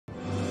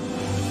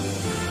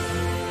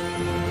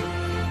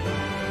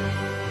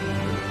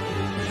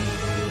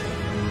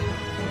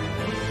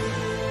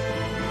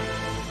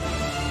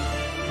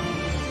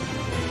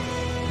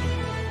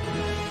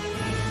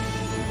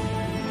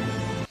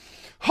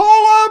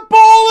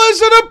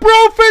Greetings and a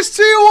brofist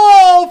to you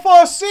all,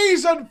 for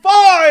Season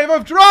 5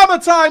 of Drama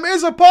Time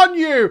is upon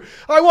you.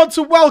 I want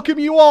to welcome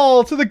you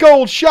all to the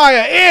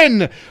Goldshire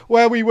Inn,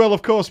 where we will,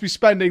 of course, be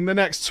spending the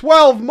next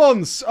 12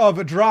 months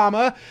of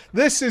drama.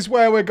 This is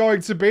where we're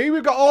going to be.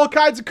 We've got all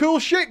kinds of cool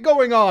shit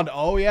going on.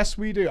 Oh, yes,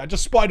 we do. I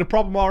just spotted a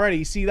problem already.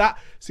 You see that?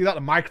 See that?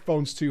 The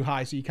microphone's too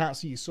high, so you can't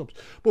see your subs.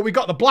 But we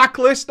got the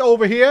blacklist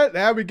over here.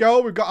 There we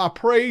go. We've got our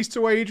praise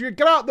to Adrian.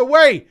 Get out of the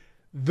way,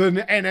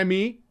 the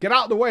enemy. Get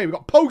out of the way. We've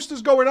got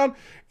posters going on.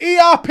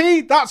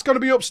 ERP, that's going to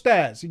be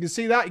upstairs. You can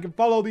see that. You can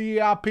follow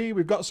the ERP.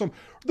 We've got some...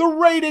 The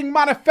Raiding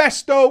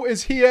Manifesto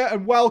is here,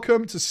 and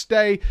welcome to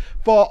stay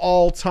for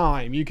all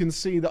time. You can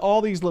see that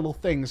all these little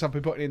things have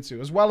been put into,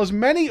 as well as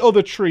many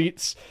other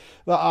treats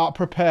that are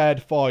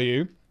prepared for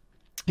you.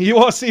 You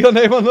want to see your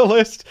name on the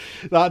list?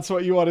 That's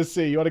what you want to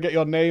see. You want to get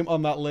your name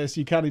on that list.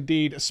 You can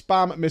indeed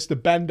spam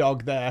Mr. Ben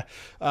Dog there.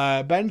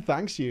 Ben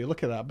thanks you.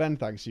 Look at that. Ben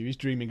thanks you. He's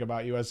dreaming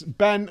about you. As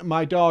Ben,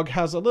 my dog,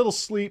 has a little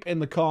sleep in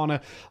the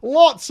corner.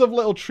 Lots of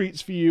little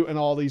treats for you and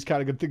all these kind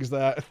of good things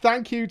there.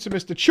 Thank you to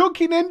Mr.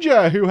 Chunky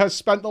Ninja, who has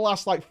spent the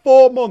last,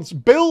 4 months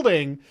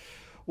building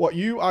what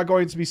you are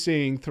going to be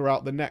seeing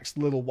throughout the next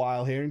little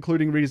while here,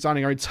 including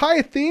redesigning our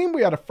entire theme.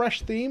 We had a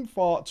fresh theme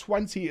for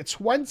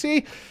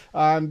 2020,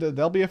 and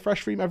there'll be a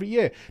fresh theme every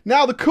year.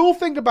 Now, the cool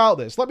thing about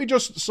this, let me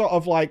just sort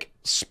of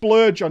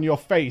splurge on your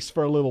face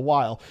for a little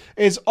while,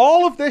 is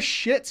all of this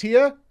shit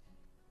here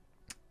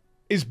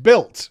is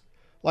built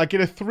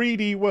in a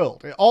 3D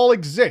world. It all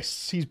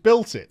exists. He's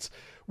built it,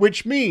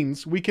 which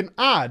means we can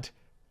add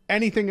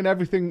anything and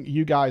everything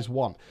you guys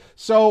want.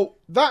 So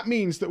that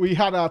means that we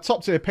had our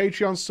top tier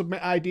Patreon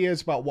submit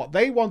ideas about what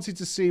they wanted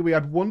to see. We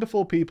had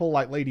wonderful people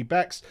like Lady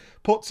Bex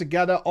put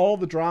together all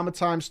the Drama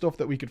Time stuff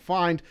that we could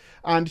find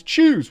and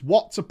choose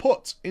what to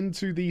put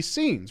into these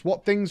scenes,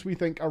 what things we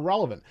think are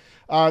relevant.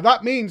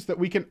 That means that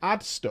we can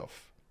add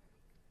stuff.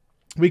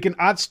 We can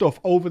add stuff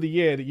over the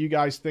year that you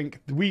guys think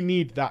we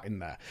need that in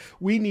there.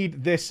 We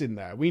need this in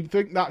there. We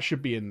think that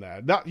should be in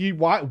there.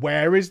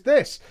 Where is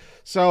this?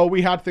 So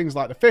we had things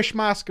like the fish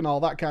mask and all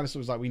that kind of stuff.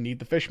 It was like, we need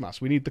the fish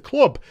mask. We need the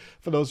club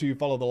for those of you who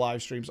follow the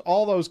live streams.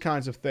 All those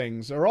kinds of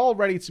things are all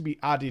ready to be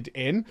added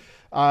in.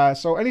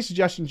 So any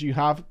suggestions you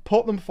have,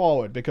 put them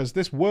forward, because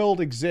this world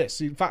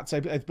exists. In fact,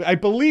 I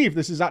believe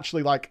this is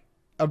actually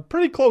a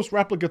pretty close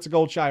replica to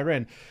Goldshire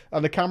Inn,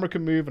 and the camera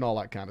can move and all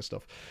that kind of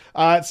stuff.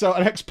 So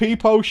an XP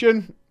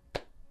potion,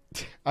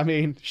 I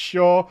mean,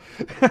 sure.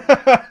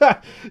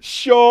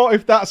 Sure,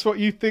 if that's what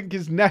you think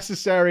is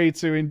necessary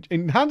to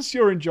enhance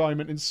your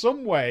enjoyment in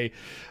some way.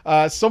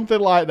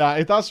 Something like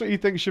that. If that's what you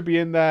think should be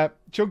in there,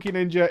 Chunky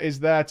Ninja is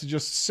there to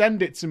just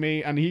send it to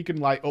me, and he can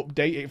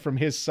update it from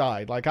his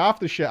side. Half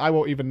the shit I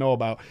won't even know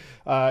about.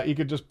 You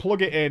could just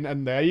plug it in,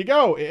 and there you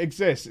go. It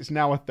exists. It's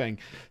now a thing.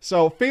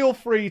 So feel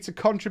free to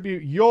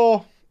contribute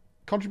your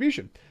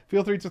contribution.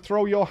 Feel free to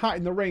throw your hat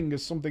in the ring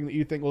as something that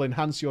you think will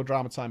enhance your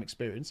Drama Time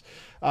experience.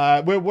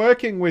 We're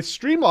working with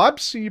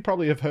Streamlabs, who you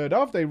probably have heard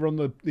of. They run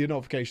the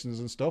notifications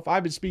and stuff.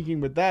 I've been speaking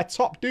with their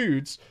top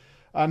dudes.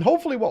 And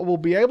hopefully what we'll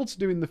be able to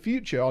do in the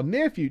future, or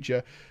near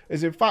future,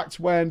 is in fact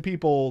when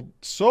people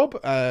sub,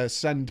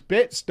 send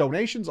bits,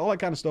 donations, all that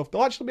kind of stuff,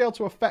 they'll actually be able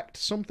to affect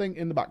something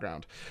in the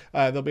background.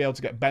 They'll be able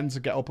to get Ben to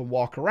get up and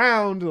walk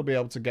around. They'll be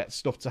able to get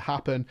stuff to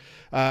happen.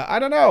 I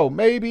don't know.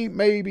 Maybe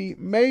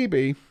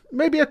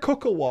a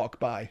cook will walk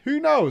by. Who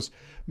knows?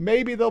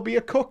 Maybe there'll be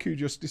a cook who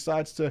just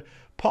decides to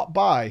pop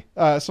by.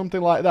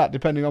 Something like that,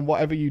 depending on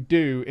whatever you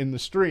do in the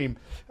stream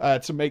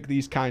to make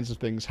these kinds of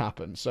things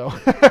happen. So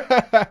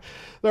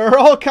there are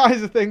all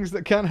kinds of things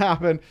that can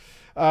happen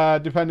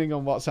depending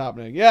on what's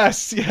happening.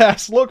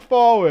 Yes, look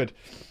forward.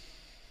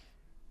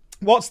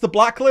 What's the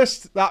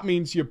blacklist? That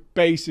means you're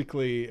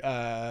basically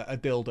a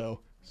dildo.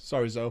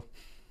 Sorry, Zoe.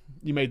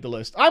 You made the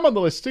list. I'm on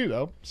the list too,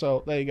 though.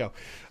 So there you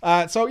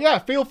go. So yeah,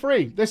 feel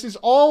free. This has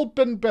all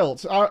been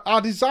built.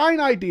 Our design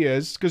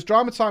ideas, because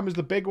Drama Time was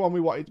the big one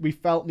we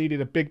felt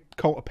needed a big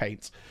coat of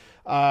paint.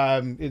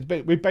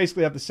 We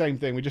basically have the same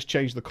thing. We just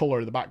changed the color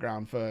of the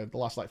background for the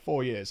last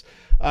 4 years.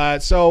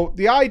 So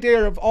the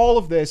idea of all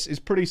of this is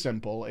pretty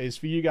simple. Is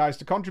for you guys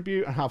to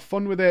contribute and have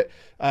fun with it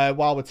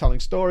while we're telling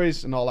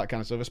stories and all that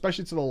kind of stuff.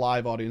 Especially to the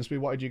live audience. We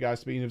wanted you guys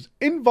to be as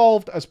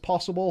involved as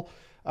possible.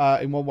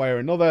 In one way or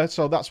another.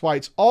 So that's why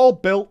it's all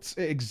built.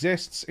 It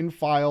exists in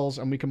files,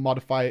 and we can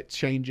modify it,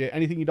 change it.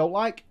 Anything you don't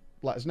like,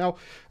 let us know,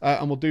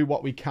 and we'll do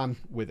what we can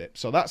with it.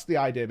 So that's the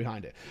idea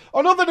behind it.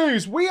 On other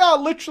news, we are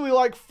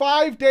literally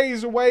 5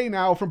 days away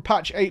now from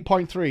patch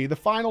 8.3, the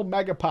final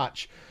mega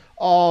patch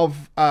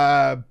of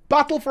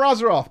Battle for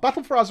Azeroth.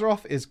 Battle for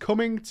Azeroth is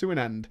coming to an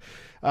end.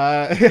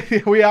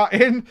 We are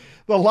in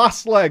the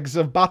last legs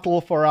of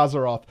Battle for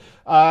Azeroth.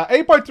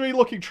 8.3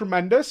 looking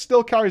tremendous.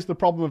 Still carries the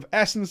problem of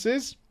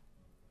essences.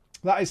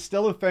 That is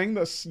still a thing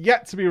that's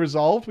yet to be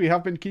resolved. We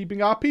have been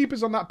keeping our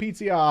peepers on that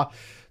PTR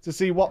to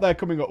see what they're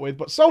coming up with.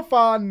 But so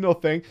far,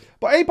 nothing.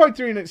 But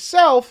 8.3 in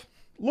itself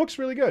looks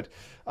really good.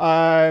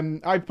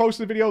 I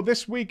posted a video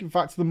this week. In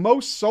fact, the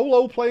most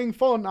solo playing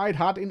fun I'd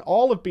had in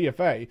all of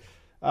BFA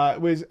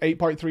was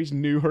 8.3's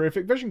new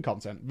Horrific Vision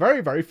content.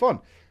 Very, very fun.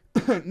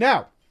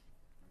 Now,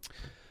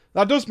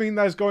 That does mean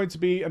there's going to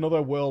be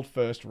another world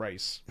first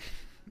race.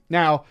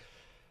 Now,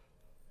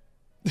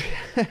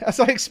 as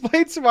I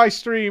explained to my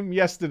stream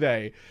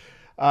yesterday,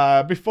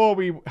 before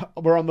we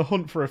were on the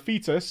hunt for a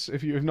fetus,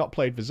 if you have not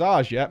played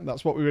Visage yet,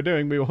 that's what we were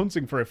doing. We were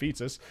hunting for a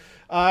fetus.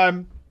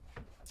 I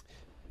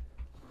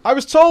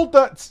was told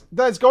that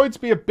there's going to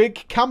be a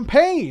big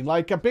campaign,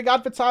 like a big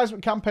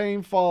advertisement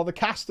campaign for the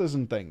casters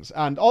and things.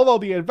 And although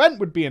the event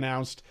would be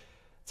announced,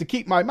 to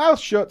keep my mouth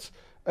shut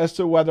as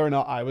to whether or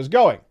not I was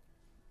going.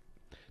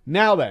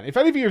 Now then, if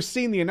any of you have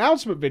seen the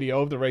announcement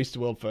video of the Race to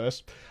World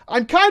First,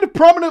 I'm kind of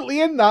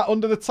prominently in that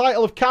under the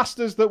title of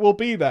casters that will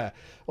be there.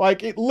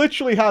 Like, it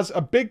literally has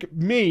a big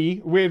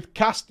me with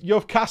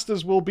your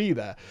casters will be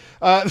there.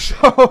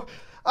 So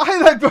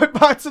I then went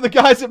back to the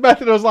guys at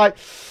Method and I was like,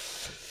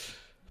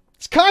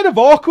 it's kind of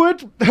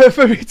awkward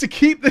for me to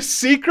keep this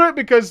secret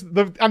because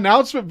the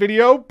announcement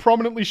video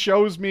prominently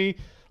shows me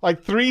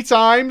like 3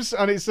 times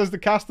and it says the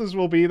casters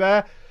will be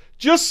there.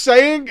 Just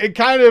saying, it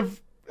kind of,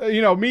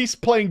 you know, me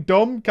playing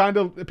dumb, kind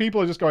of,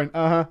 people are just going,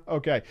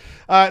 okay.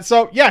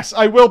 So, yes,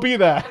 I will be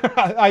there.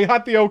 I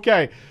had the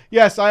okay.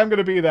 Yes, I am going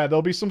to be there.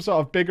 There'll be some sort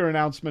of bigger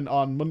announcement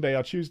on Monday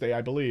or Tuesday,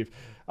 I believe,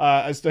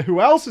 as to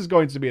who else is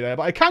going to be there.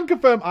 But I can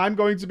confirm I'm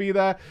going to be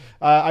there.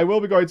 I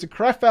will be going to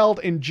Krefeld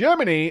in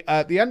Germany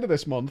at the end of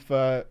this month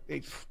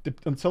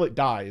until it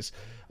dies.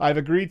 I've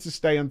agreed to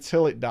stay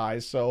until it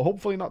dies, so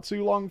hopefully not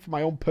too long for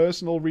my own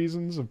personal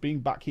reasons of being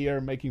back here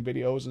and making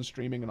videos and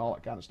streaming and all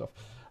that kind of stuff.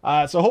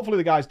 So hopefully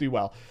the guys do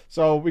well.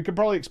 So we could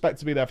probably expect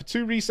to be there for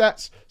 2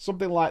 resets,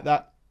 something like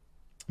that,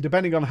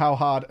 depending on how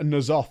hard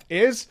N'Zoth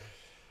is.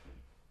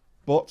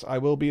 But I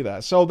will be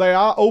there. So they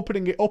are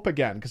opening it up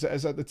again, because it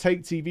is at the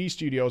Take TV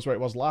studios where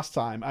it was last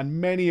time, and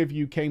many of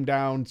you came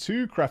down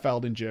to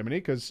Krefeld in Germany,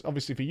 because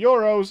obviously for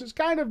Euros, it's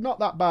kind of not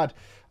that bad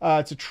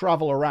to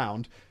travel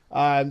around.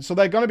 So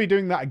they're going to be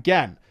doing that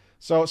again.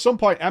 So at some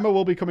point, Emma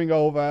will be coming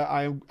over.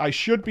 I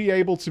should be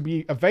able to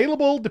be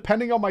available,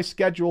 depending on my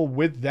schedule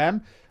with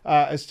them,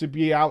 as to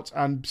be out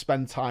and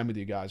spend time with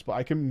you guys.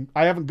 But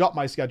I haven't got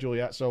my schedule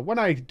yet, so when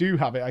I do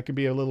have it, I can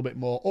be a little bit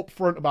more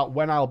upfront about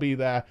when I'll be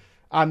there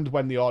and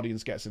when the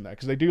audience gets in there.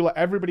 Because they do let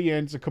everybody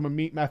in to come and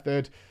meet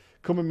Method,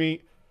 come and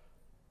meet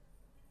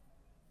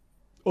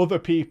other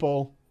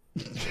people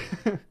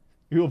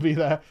who will be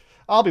there.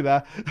 I'll be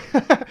there.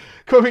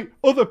 Come meet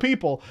other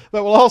people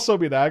that will also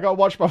be there. I got to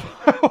watch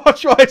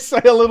watch what I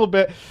say a little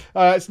bit.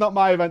 It's not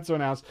my event to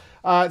announce.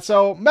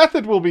 So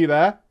Method will be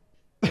there.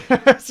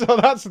 So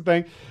that's the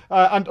thing.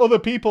 And other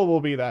people will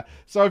be there.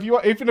 So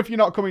even if you're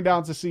not coming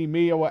down to see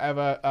me or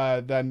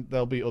whatever, then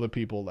there'll be other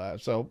people there.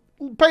 So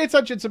pay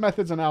attention to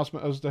Method's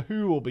announcement as to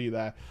who will be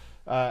there.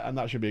 And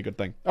that should be a good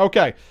thing.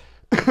 Okay.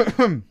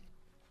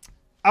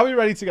 Are we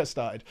ready to get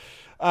started?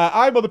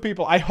 I'm other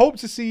people. I hope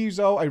to see you,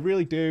 Zoe. I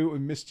really do. We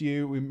missed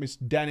you. We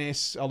missed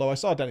Dennis. Although I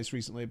saw Dennis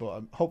recently,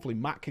 but hopefully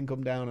Matt can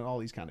come down and all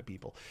these kind of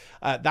people.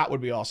 That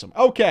would be awesome.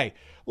 Okay,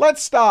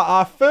 let's start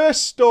our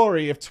first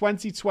story of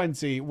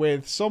 2020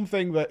 with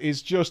something that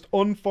is just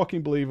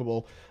unfucking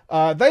believable.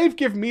 They've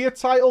given me a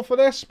title for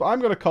this, but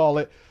I'm going to call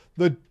it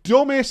the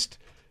dumbest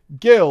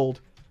guild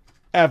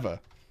ever.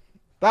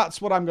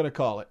 That's what I'm going to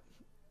call it.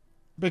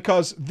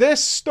 Because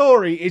this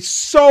story is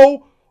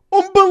so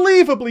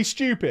unbelievably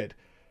stupid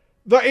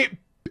that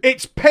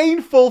it's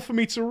painful for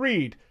me to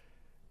read.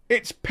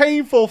 It's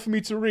painful for me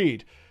to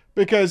read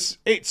because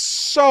it's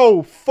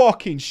so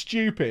fucking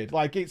stupid.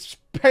 Like, it's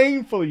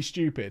painfully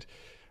stupid.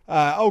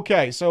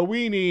 Okay, so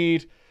we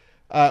need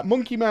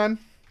Monkey Man.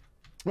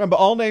 Remember,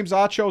 all names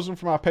are chosen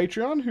from our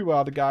Patreon, who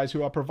are the guys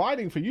who are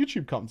providing for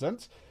YouTube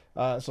content.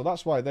 So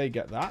that's why they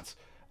get that.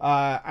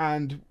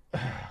 And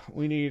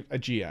we need a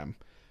GM.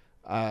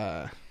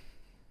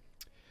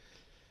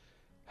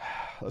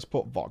 Let's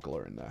put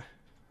Vogler in there.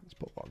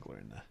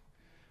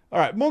 All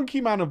right,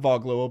 Monkey Man and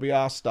Vogler will be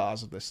our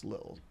stars of this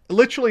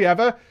literally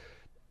ever.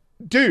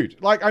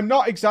 Dude, like, I'm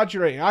not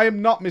exaggerating. I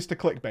am not Mr.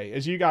 Clickbait.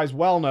 As you guys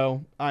well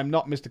know, I'm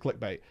not Mr.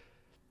 Clickbait.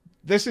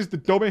 This is the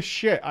dumbest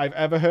shit I've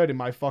ever heard in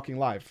my fucking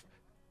life.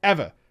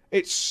 Ever.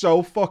 It's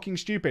so fucking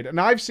stupid. And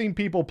I've seen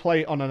people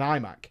play on an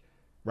iMac,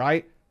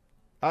 right?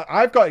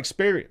 I've got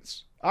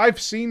experience. I've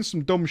seen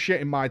some dumb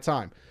shit in my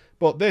time.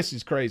 But this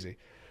is crazy.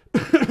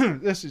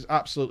 This is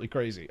absolutely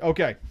crazy.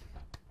 Okay.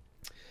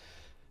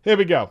 Here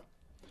we go.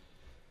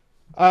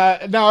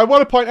 Now, I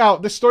want to point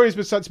out, this story has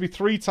been sent to me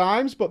 3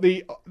 times, but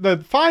the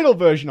final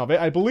version of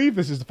it, I believe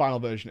this is the final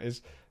version,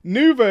 is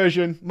new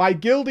version. My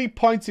guildie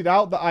pointed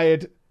out that I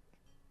had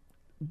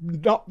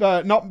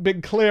not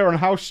been clear on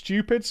how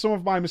stupid some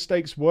of my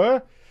mistakes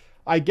were.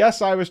 I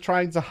guess I was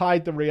trying to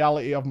hide the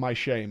reality of my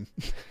shame.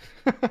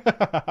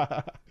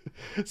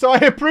 So I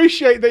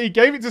appreciate that he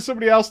gave it to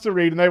somebody else to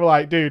read, and they were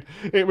like, dude,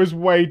 it was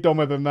way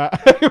dumber than that.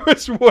 It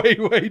was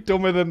way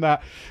dumber than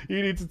that.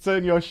 You need to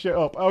turn your shit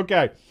up.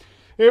 Okay,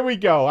 here we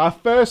go. Our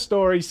first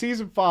story,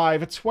 Season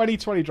 5,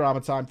 2020 Drama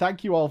Time.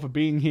 Thank you all for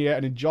being here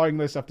and enjoying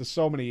this after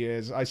so many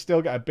years. I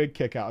still get a big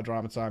kick out of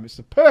Drama Time. It's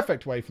the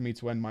perfect way for me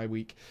to end my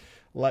week.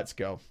 Let's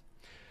go.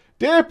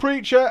 Dear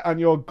Preacher and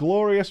your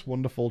glorious,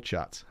 wonderful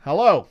chat.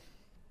 Hello.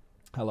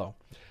 Hello.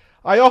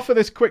 I offer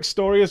this quick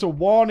story as a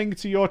warning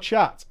to your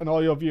chat and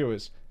all your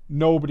viewers.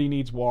 Nobody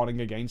needs warning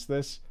against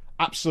this.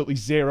 Absolutely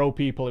zero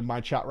people in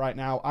my chat right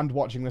now and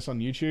watching this on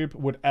YouTube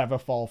would ever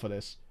fall for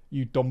this.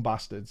 You dumb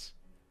bastards.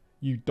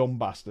 You dumb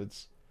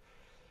bastards.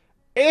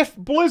 If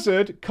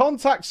Blizzard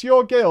contacts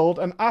your guild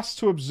and asks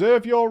to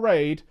observe your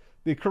raid,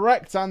 the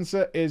correct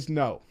answer is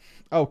no.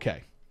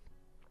 Okay.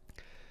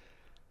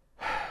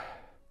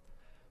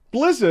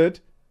 Blizzard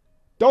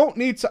don't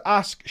need to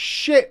ask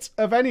shit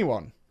of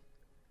anyone.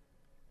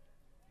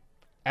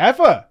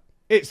 Ever.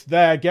 It's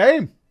their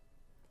game.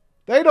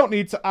 They don't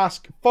need to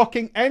ask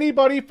fucking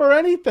anybody for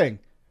anything.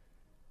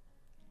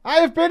 I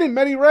have been in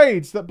many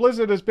raids that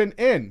Blizzard has been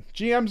in.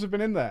 GMs have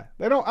been in there.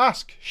 They don't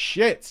ask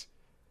shit.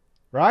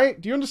 Right?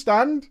 Do you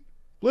understand?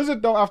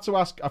 Blizzard don't have to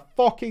ask a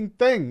fucking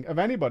thing of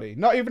anybody.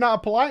 Not even out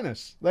of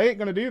politeness. They ain't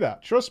going to do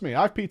that. Trust me,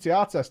 I've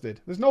PTR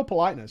tested. There's no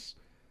politeness.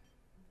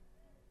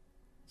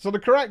 So the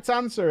correct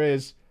answer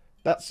is,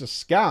 that's a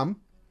scam.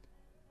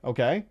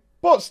 Okay?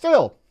 But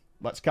still,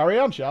 let's carry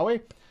on, shall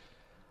we?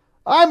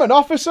 I'm an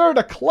officer at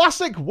a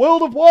classic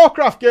World of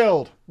Warcraft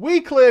guild.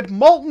 We cleared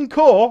Molten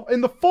Core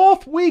in the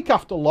 4th week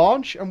after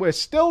launch, and we're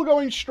still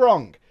going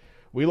strong.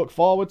 We look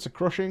forward to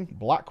crushing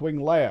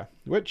Blackwing Lair,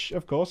 which,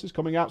 of course, is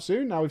coming out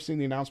soon. Now we've seen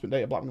the announcement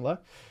date of Blackwing Lair.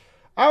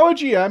 Our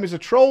GM is a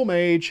troll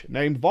mage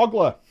named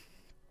Vogler.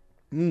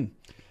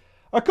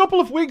 A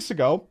couple of weeks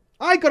ago,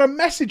 I got a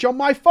message on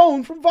my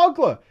phone from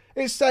Vogler.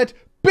 It said,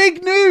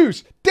 "Big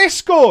news!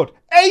 Discord!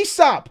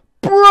 ASAP!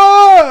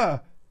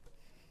 Bruh!"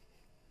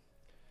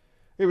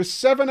 It was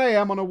 7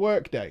 AM on a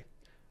workday,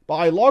 but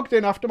I logged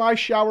in after my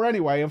shower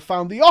anyway and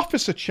found the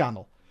officer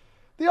channel.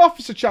 The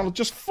officer channel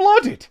just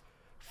flooded.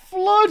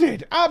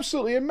 Flooded.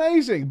 Absolutely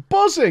amazing.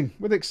 Buzzing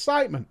with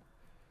excitement.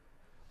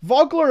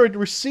 Vogler had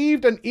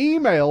received an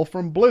email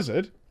from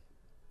Blizzard.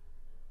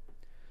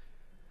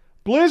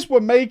 Blizz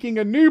were making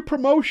a new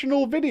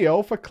promotional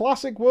video for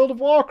Classic World of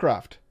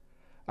Warcraft,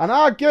 and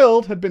our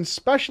guild had been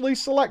specially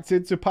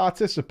selected to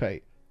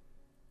participate.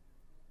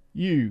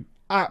 You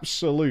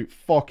absolute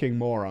fucking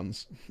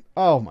morons.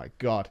 Oh my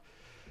god.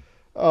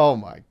 Oh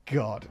my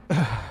god.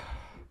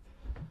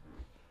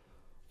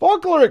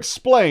 Vogler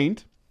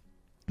explained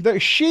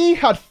that she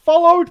had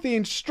followed the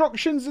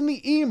instructions in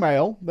the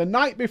email the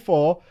night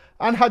before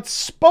and had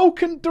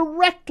spoken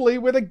directly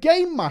with a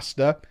game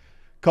master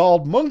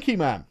called Monkey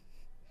Man.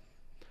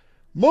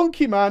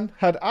 Monkey Man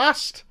had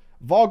asked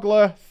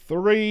Vogler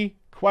 3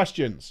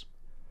 questions.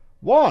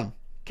 1.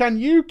 Can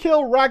you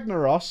kill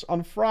Ragnaros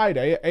on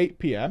Friday at 8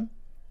 PM?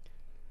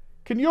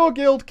 Can your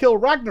guild kill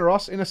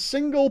Ragnaros in a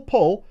single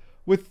pull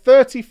with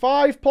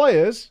 35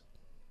 players?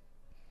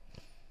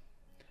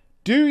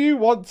 Do you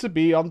want to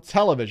be on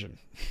television?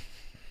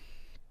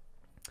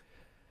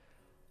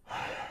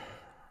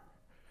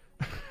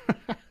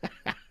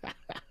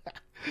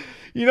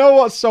 You know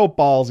what's so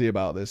ballsy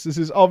about this? This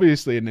is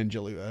obviously a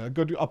Ninja Looter. A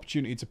good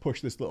opportunity to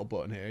push this little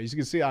button here. As you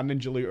can see, our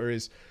Ninja Looter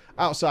is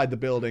outside the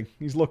building.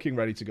 He's looking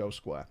ready to go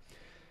square.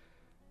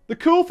 The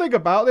cool thing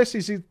about this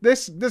is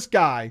this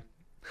guy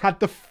had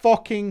the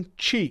fucking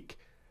cheek.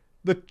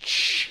 The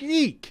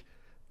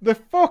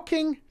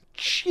fucking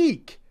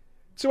cheek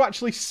to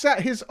actually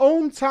set his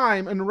own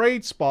time and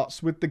raid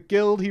spots with the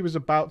guild he was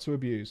about to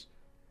abuse.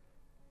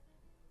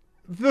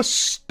 The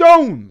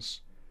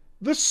stones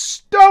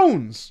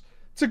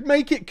to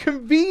make it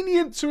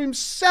convenient to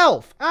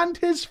himself and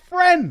his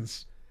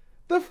friends.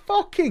 The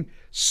fucking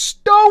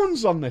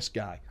stones on this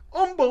guy.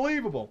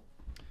 Unbelievable.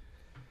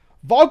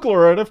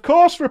 Vogler had, of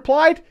course,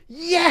 replied,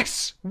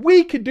 yes,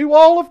 we can do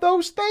all of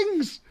those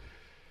things.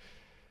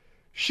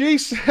 She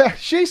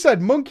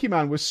said Monkey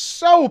Man was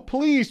so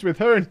pleased with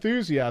her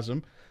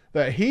enthusiasm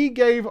that he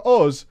gave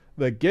us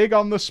the gig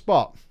on the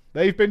spot.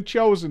 They've been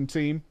chosen,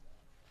 team.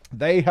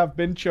 They have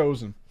been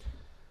chosen.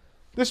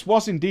 This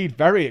was indeed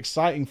very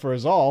exciting for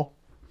us all.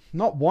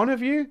 Not one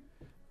of you?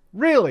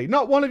 Really?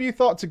 Not one of you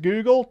thought to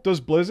Google,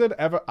 does Blizzard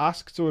ever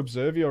ask to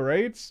observe your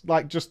raids?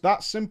 Like, just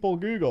that simple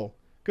Google.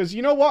 Because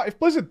you know what? If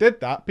Blizzard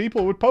did that,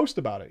 people would post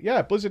about it.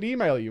 Yeah, Blizzard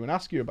email you and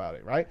ask you about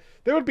it, right?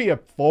 There would be a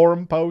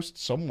forum post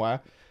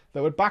somewhere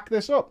that would back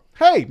this up.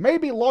 Hey,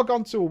 maybe log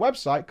on to a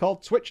website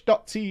called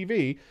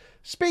twitch.tv,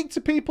 speak to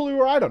people who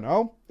are, I don't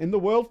know, in the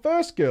World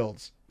First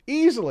Guilds.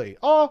 Easily.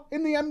 Or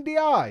in the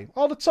MDI.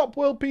 Or the top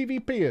world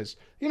PvPers.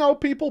 You know,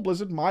 people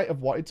Blizzard might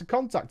have wanted to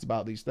contact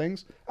about these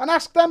things. And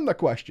ask them the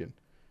question.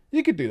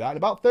 You could do that in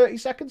about 30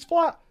 seconds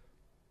flat.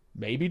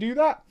 Maybe do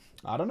that.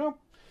 I don't know.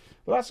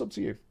 But that's up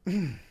to you.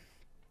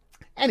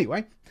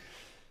 Anyway.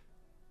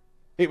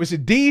 It was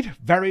indeed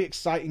very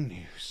exciting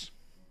news.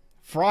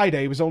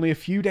 Friday was only a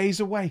few days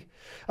away.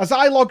 As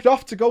I logged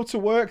off to go to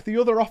work, the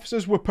other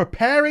officers were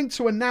preparing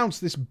to announce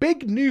this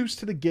big news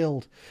to the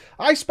guild.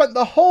 I spent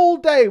the whole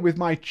day with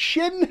my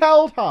chin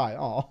held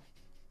high,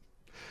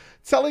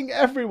 telling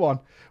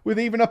everyone with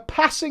even a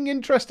passing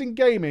interest in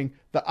gaming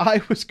that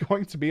I was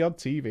going to be on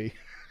TV.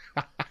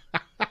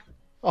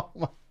 Oh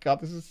my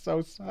god, this is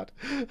so sad.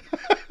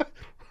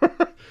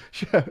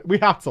 We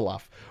have to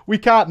laugh. We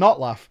can't not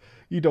laugh,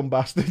 you dumb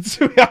bastards.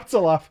 We have to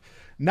laugh.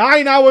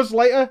 9 hours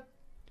later,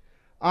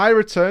 I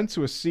returned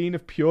to a scene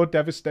of pure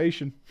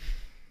devastation.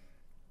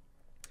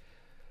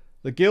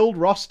 The guild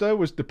roster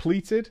was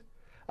depleted.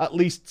 At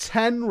least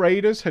 10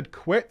 raiders had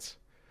quit.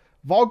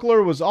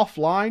 Vogler was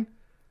offline,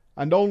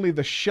 and only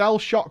the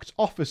shell-shocked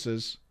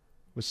officers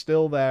were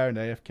still there and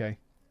AFK.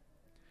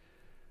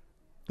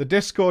 The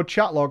Discord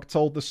chat log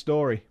told the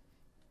story.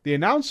 The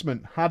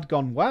announcement had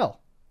gone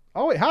well.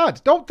 Oh, it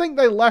had. Don't think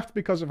they left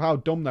because of how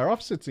dumb their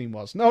officer team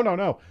was. No, no,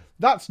 no.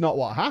 That's not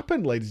what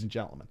happened, ladies and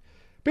gentlemen.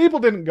 People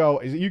didn't go,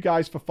 is it you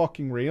guys for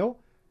fucking real?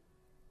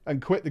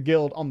 And quit the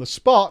guild on the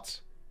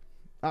spot.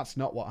 That's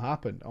not what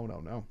happened. Oh, no,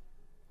 no.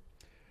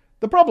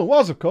 The problem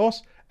was, of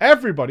course,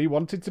 everybody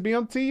wanted to be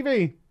on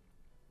TV.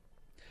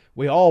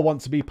 We all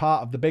want to be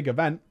part of the big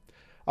event.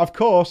 Of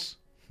course,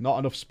 not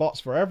enough spots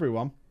for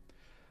everyone.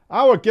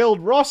 Our guild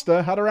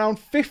roster had around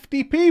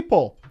 50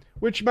 people,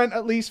 which meant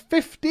at least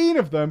 15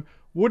 of them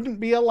wouldn't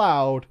be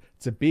allowed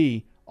to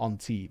be on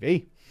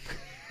TV.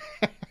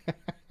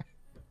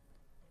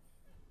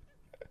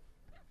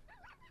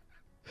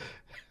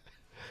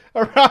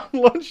 Around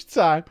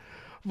lunchtime,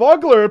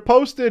 Vogler had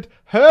posted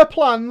her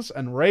plans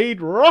and raid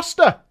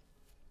roster.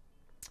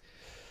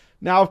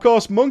 Now, of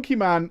course, Monkey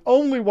Man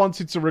only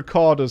wanted to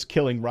record us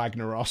killing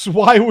Ragnaros.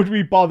 Why would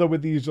we bother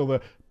with these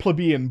other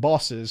plebeian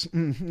bosses?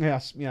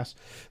 Yes, yes.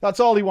 That's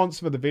all he wants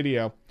for the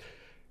video.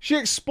 She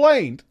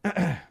explained...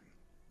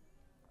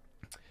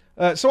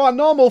 so our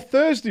normal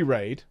Thursday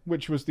raid,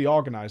 which was the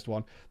organised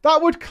one,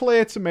 that would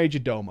clear to Major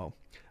Domo.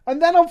 And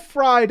then on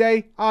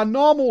Friday, our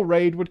normal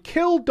raid would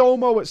kill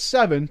Domo at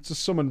 7 to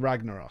summon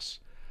Ragnaros.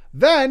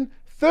 Then,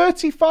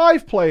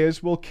 35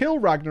 players will kill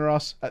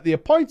Ragnaros at the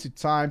appointed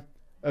time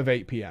of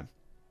 8 PM.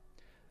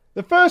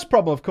 The first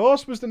problem, of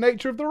course, was the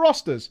nature of the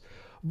rosters.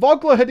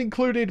 Vogler had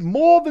included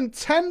more than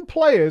 10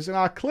 players in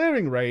our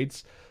clearing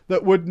raids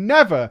that would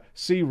never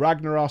see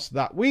Ragnaros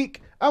that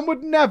week and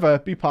would never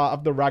be part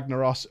of the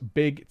Ragnaros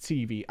big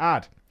TV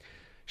ad.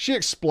 She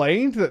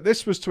explained that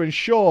this was to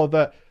ensure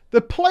that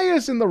the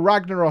players in the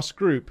Ragnaros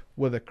group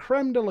were the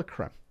creme de la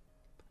creme.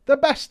 The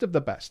best of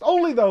the best.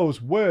 Only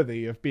those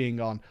worthy of being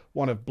on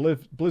one of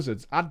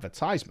Blizzard's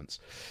advertisements.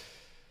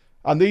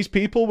 And these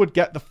people would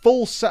get the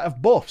full set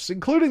of buffs,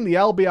 including the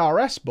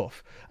LBRS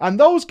buff. And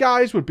those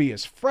guys would be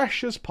as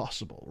fresh as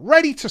possible,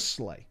 ready to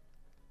slay.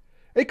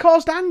 It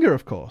caused anger,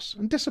 of course,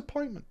 and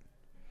disappointment.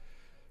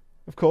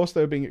 Of course,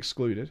 they were being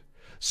excluded.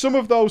 Some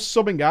of those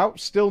subbing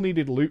out still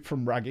needed loot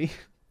from Raggy.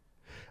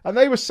 And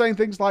they were saying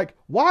things like,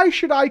 why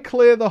should I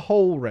clear the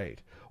whole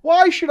raid?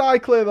 Why should I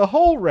clear the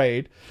whole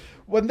raid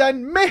when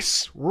then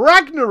miss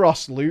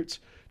Ragnaros loot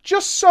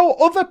just so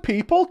other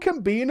people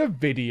can be in a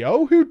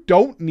video who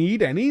don't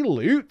need any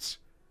loot?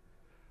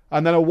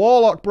 And then a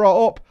Warlock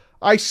brought up,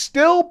 I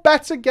still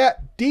better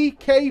get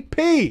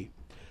DKP,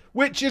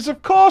 which is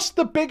of course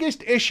the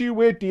biggest issue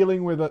we're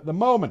dealing with at the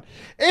moment.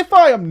 If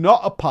I am not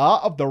a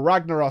part of the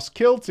Ragnaros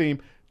kill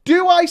team,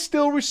 do I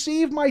still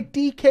receive my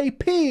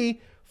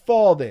DKP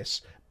for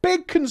this?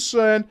 Big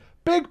concern,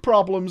 big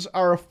problems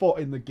are afoot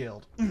in the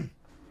guild.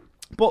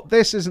 But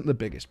this isn't the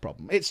biggest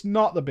problem. It's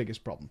not the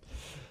biggest problem.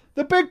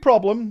 The big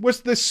problem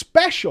was the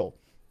special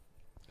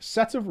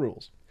set of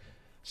rules.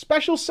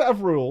 Special set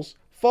of rules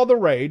for the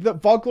raid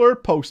that Vogler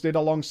had posted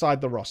alongside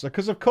the roster.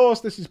 Because, of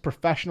course, this is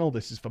professional.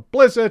 This is for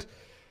Blizzard.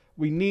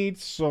 We need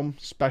some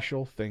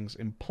special things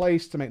in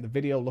place to make the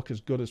video look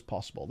as good as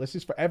possible. This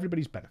is for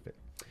everybody's benefit.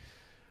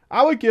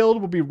 Our guild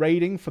will be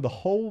raiding for the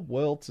whole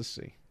world to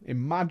see.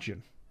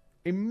 Imagine.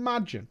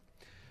 Imagine.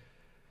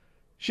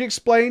 She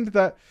explained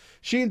that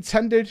she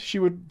intended she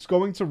was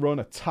going to run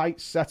a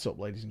tight setup,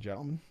 ladies and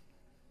gentlemen.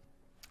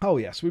 Oh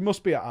yes, we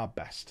must be at our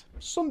best.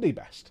 Sunday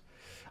best.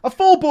 A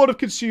full board of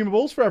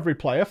consumables for every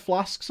player.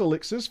 Flasks,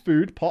 elixirs,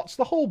 food, pots,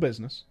 the whole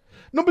business.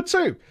 Number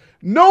 2.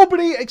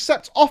 Nobody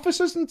except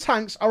officers and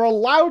tanks are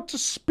allowed to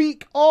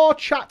speak or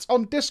chat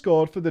on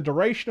Discord for the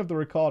duration of the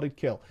recorded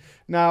kill.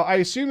 Now, I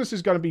assume this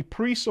is going to be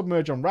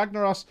pre-submerge on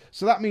Ragnaros,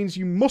 so that means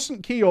you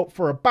mustn't key up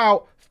for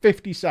about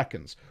 50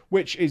 seconds,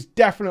 which is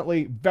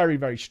definitely very,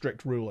 very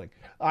strict ruling.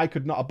 I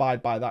could not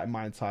abide by that in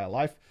my entire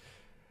life.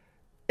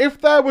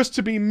 If there was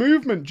to be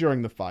movement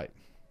during the fight,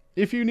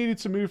 if you needed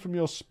to move from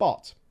your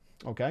spot,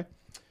 okay,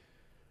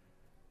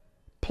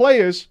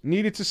 players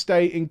needed to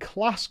stay in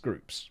class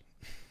groups.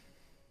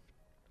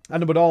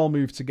 And it would all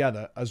move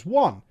together as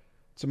one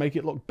to make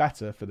it look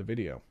better for the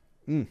video.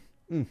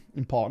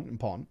 Important,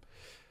 important.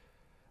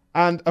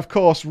 And, of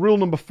course, rule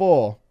number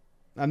 4,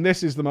 and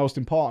this is the most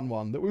important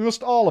one, that we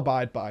must all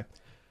abide by.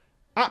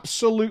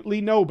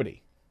 Absolutely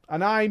nobody,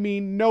 and I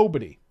mean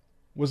nobody,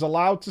 was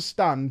allowed to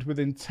stand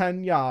within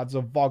 10 yards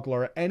of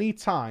Vogler at any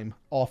time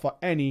or for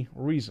any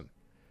reason.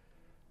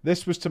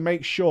 This was to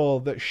make sure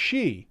that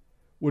she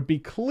would be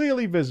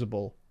clearly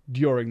visible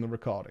during the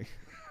recording.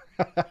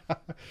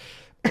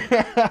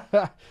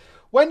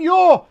 When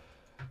your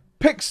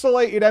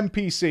pixelated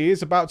NPC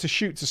is about to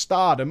shoot to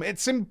stardom,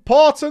 it's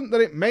important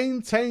that it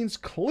maintains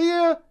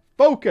clear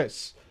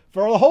focus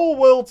for the whole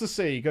world to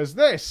see, because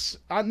this,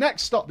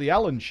 next stop, the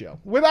Ellen Show,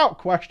 without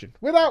question,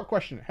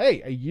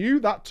 hey, are you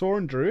that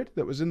Tauren Druid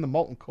that was in the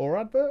Molten Core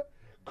advert?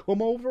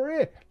 Come over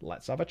here,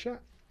 let's have a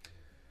chat.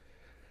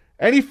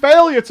 Any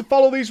failure to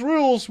follow these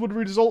rules would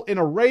result in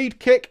a raid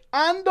kick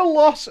and a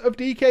loss of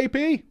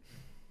DKP.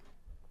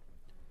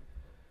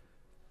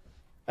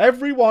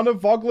 Every one of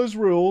Vogler's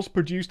rules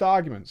produced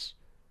arguments.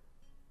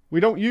 We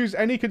don't use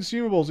any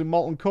consumables in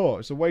Molten Core.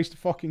 It's a waste of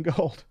fucking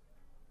gold.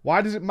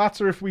 Why does it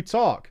matter if we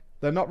talk?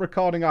 They're not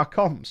recording our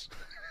comms.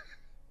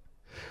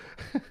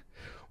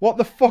 What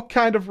the fuck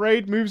kind of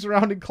raid moves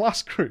around in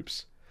class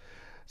groups?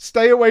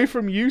 Stay away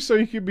from you so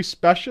you can be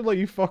special? Are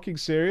you fucking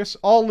serious?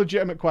 All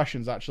legitimate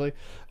questions, actually.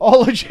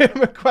 All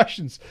legitimate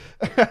questions.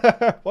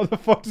 What the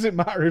fuck does it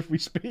matter if we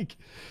speak?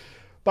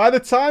 By the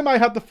time I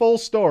had the full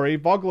story,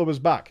 Vogler was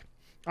back.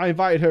 I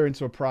invited her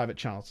into a private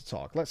channel to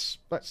talk. Let's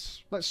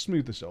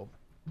smooth this over.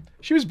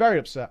 She was very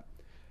upset.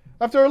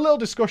 After a little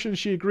discussion,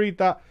 she agreed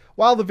that,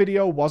 while the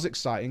video was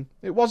exciting,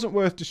 it wasn't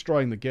worth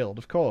destroying the guild,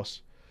 of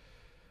course.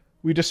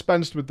 We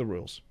dispensed with the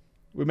rules.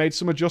 We made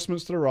some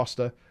adjustments to the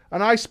roster,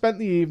 and I spent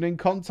the evening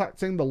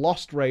contacting the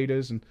lost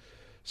raiders and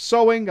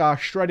sewing our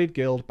shredded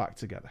guild back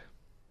together.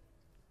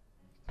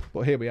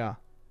 But here we are.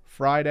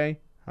 Friday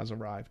has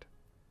arrived.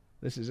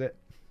 This is it.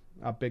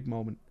 Our big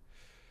moment.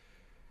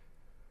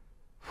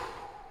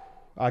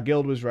 Our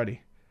guild was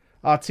ready.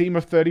 Our team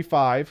of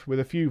 35, with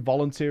a few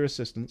volunteer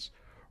assistants,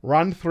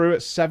 ran through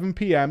at 7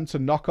 PM to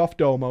knock off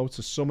Domo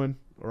to summon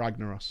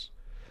Ragnaros.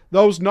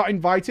 Those not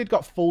invited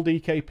got full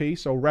DKP,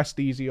 so rest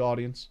easy,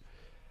 audience.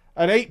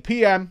 At 8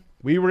 PM,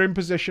 we were in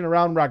position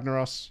around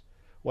Ragnaros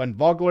when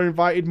Vogler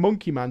invited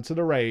Monkey Man to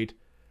the raid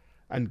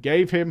and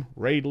gave him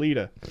raid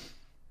leader.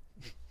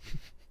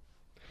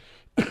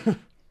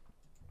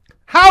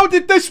 How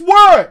did this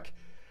work?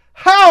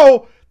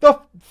 How the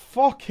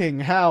fucking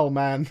hell,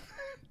 man?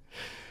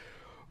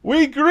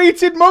 We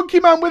greeted Monkey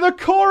Man with a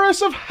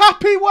chorus of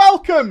happy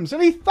welcomes,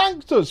 and he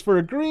thanked us for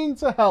agreeing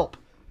to help.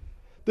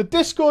 The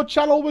Discord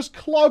channel was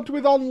clogged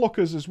with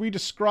onlookers as we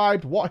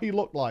described what he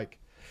looked like.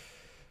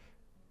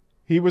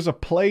 He was a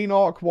plain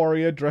orc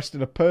warrior dressed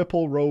in a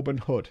purple robe and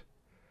hood.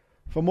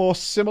 Four more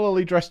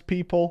similarly dressed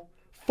people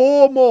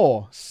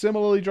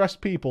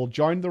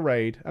joined the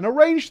raid and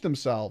arranged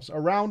themselves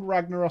around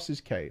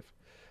Ragnaros' cave.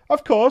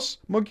 Of course,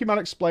 Monkey Man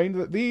explained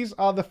that these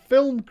are the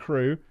film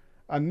crew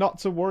and not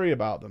to worry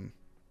about them.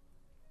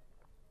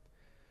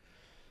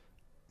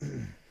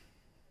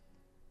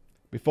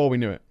 Before we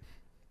knew it,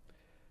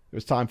 it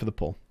was time for the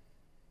pull.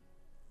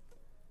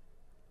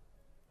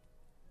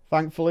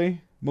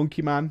 Thankfully,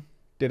 Monkey Man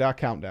did our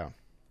countdown.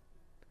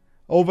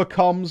 Over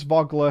comms,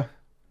 Vogler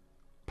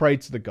prayed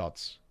to the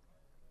gods.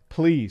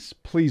 Please,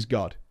 please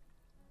God,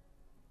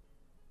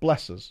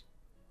 bless us.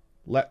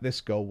 Let this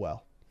go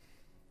well.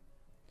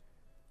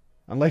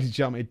 And ladies and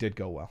gentlemen, it did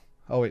go well.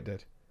 Oh, it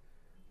did.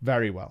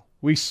 Very well.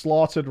 We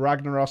slaughtered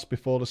Ragnaros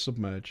before the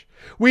submerge.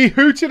 We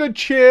hooted and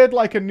cheered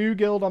like a new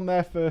guild on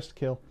their first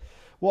kill.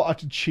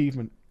 What an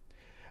achievement.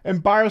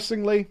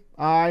 Embarrassingly,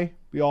 I,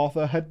 the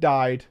author, had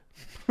died.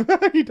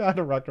 He died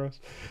of Ragnaros.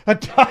 Had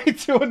died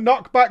to a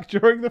knockback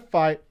during the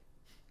fight.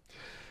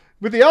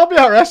 With the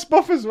LBRS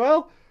buff as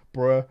well.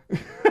 Bruh.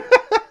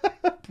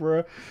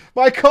 Bruh.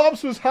 My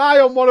corpse was high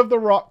on one of the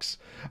rocks.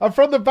 And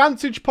from the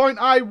vantage point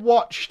I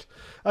watched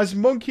as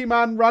Monkey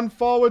Man ran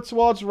forward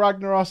towards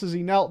Ragnaros as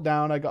he knelt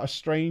down, I got a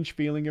strange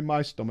feeling in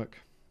my stomach.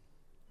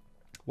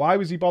 Why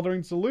was he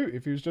bothering to loot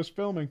if he was just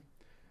filming?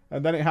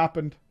 And then it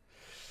happened.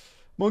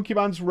 Monkey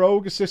Man's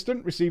rogue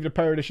assistant received a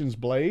Peridition's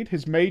blade.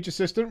 His mage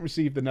assistant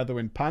received the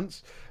Netherwind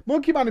pants.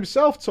 Monkey Man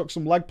himself took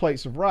some leg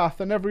plates of wrath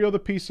and every other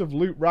piece of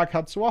loot Rag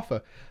had to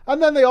offer.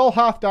 And then they all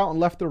halved out and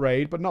left the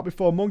raid, but not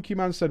before Monkey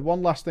Man said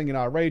one last thing in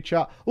our raid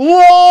chat.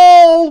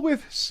 LOL!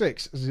 With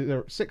six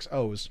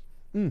O's.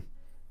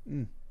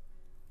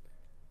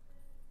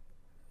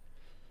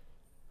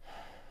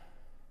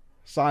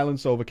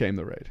 Silence overcame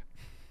the raid.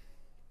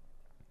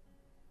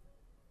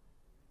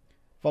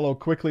 Followed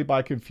quickly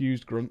by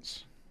confused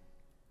grunts.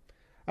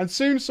 And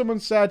soon someone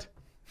said,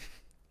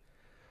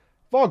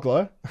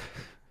 Vogler,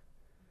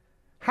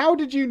 how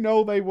did you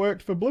know they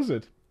worked for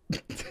Blizzard?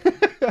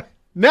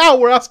 Now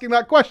we're asking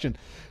that question.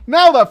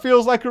 Now that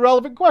feels like a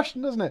relevant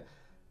question, doesn't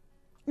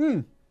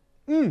it?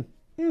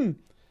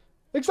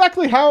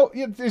 Exactly how...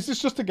 Is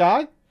this just a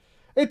guy?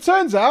 It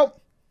turns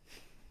out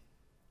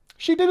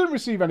she didn't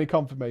receive any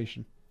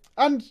confirmation.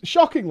 And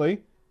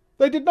shockingly,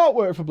 they did not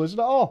work for Blizzard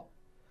at all.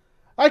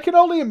 I can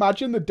only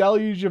imagine the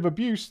deluge of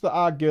abuse that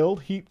our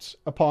guild heaped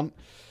upon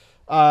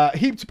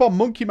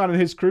Monkey Man and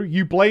his crew.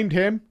 You blamed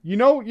him. You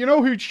know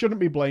who shouldn't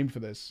be blamed for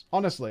this.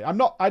 Honestly, I'm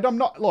not a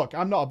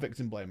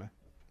victim blamer.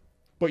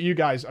 But you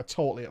guys are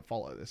totally at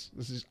fault of this.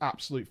 This is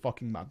absolute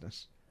fucking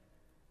madness.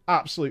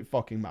 Absolute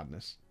fucking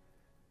madness.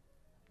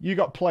 You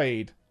got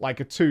played like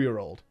a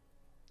 2-year-old.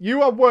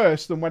 You are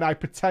worse than when I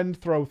pretend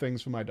throw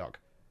things for my dog.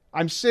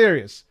 I'm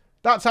serious.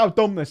 That's how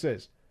dumb this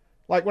is.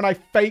 Like when I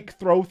fake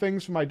throw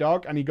things for my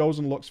dog and he goes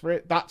and looks for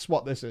it. That's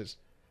what this is.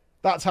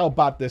 That's how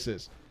bad this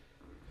is.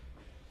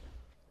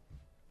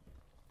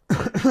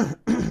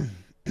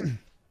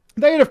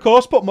 They had, of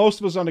course, put most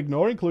of us on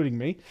ignore, including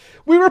me.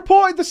 We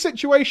reported the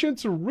situation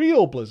to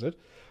real Blizzard,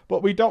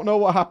 but we don't know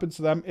what happened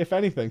to them, if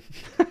anything.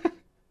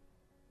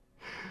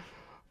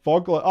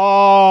 Vogler.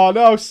 Oh,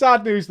 no.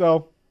 Sad news,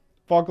 though.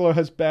 Vogler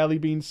has barely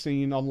been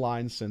seen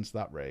online since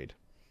that raid.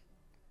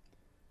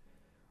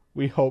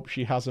 We hope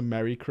she has a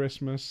Merry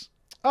Christmas.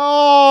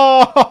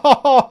 Oh,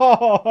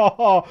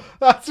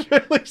 that's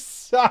really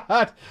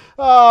sad.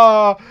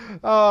 Oh,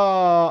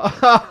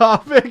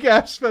 big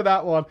F's for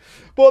that one.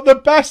 But the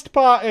best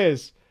part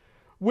is,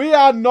 we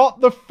are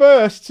not the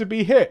first to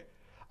be hit.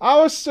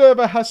 Our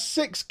server has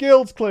 6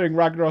 guilds clearing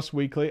Ragnaros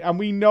weekly, and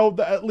we know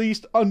that at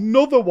least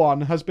another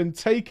one has been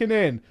taken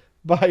in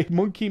by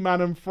Monkey Man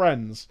and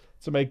friends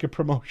to make a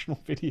promotional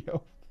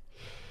video.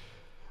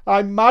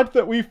 I'm mad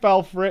that we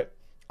fell for it.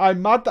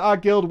 I'm mad that our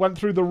guild went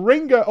through the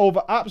ringer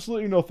over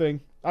absolutely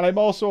nothing, and I'm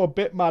also a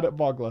bit mad at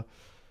Vogler.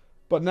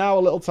 But now a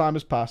little time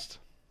has passed.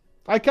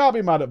 I can't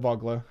be mad at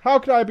Vogler. How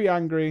could I be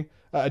angry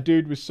at a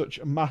dude with such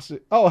a massive...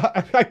 Oh,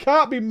 I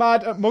can't be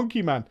mad at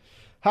Monkey Man.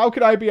 How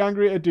could I be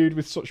angry at a dude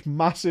with such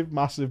massive,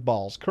 massive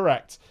balls?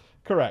 Correct.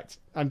 Correct.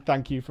 And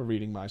thank you for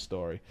reading my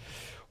story.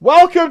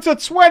 Welcome to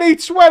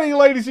 2020,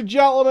 ladies and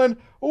gentlemen.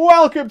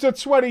 Welcome to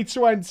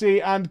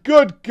 2020. And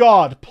good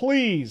God,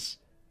 please,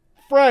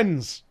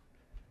 friends,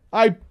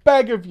 I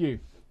beg of you,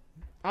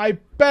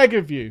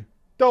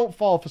 don't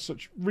fall for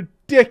such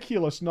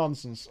ridiculous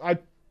nonsense.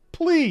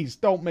 Please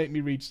don't make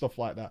me read stuff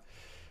like that.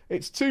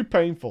 It's too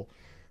painful.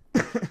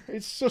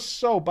 It's just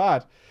so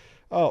bad.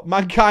 Oh,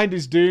 mankind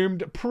is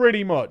doomed.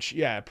 Pretty much.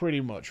 Yeah, pretty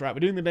much. Right, we're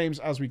doing the names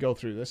as we go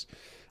through this.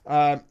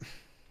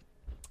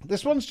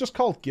 This one's just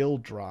called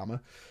Guild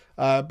Drama.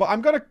 But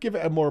I'm going to give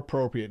it a more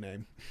appropriate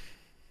name.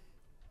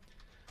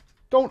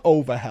 Don't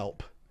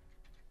overhelp.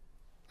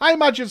 I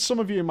imagine some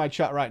of you in my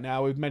chat right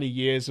now with many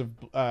years of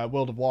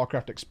World of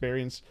Warcraft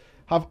experience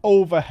have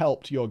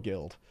overhelped your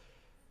guild.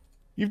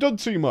 You've done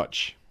too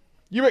much.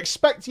 You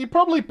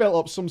probably built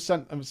up some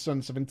sense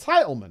of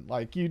entitlement,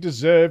 like you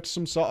deserved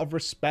some sort of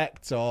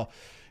respect, or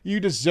you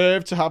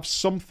deserved to have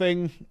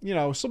something, you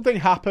know, something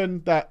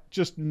happen that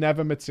just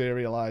never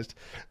materialized.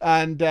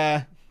 And,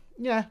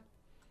 yeah,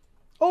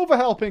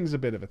 overhelping's a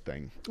bit of a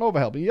thing.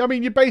 Overhelping. I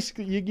mean,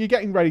 you're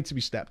getting ready to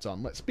be stepped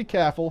on. Let's be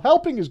careful.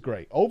 Helping is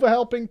great.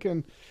 Overhelping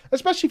can,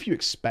 especially if you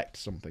expect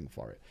something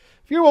for it.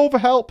 If you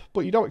overhelp,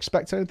 but you don't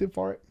expect anything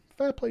for it,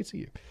 fair play to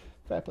you.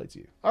 Fair play to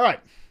you. All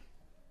right.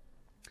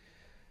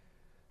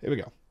 Here we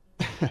go.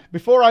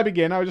 Before I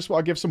begin, I just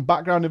want to give some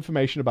background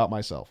information about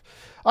myself.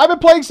 I've been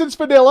playing since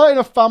vanilla in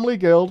a family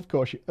guild. Of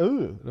course,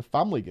 in a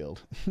family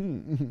guild.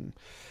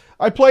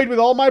 I played with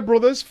all my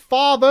brothers,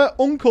 father,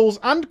 uncles,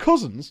 and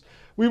cousins.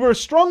 We were a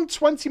strong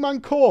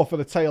 20-man core for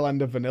the tail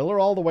end of vanilla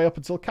all the way up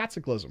until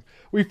Cataclysm.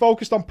 We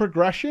focused on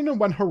progression, and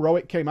when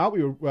Heroic came out,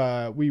 we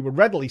were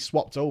readily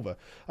swapped over.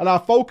 And our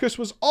focus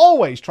was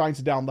always trying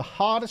to down the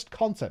hardest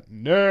content.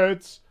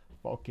 Nerds.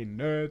 Fucking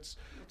nerds.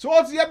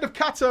 Towards the end of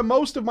Cata,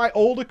 most of my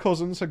older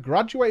cousins had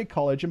graduated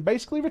college and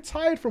basically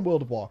retired from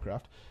World of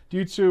Warcraft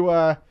due to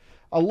a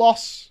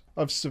loss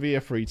of severe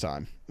free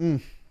time.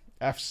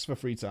 F's for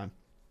free time.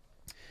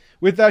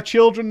 With their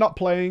children not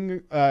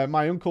playing,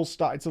 my uncles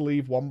started to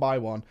leave one by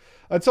one.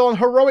 Until on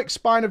Heroic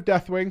Spine of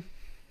Deathwing,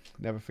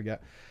 never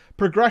forget,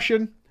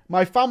 progression,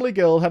 my family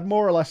guild had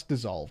more or less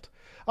dissolved.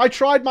 I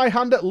tried my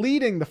hand at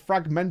leading the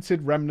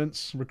fragmented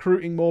remnants,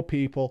 recruiting more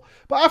people,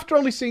 but after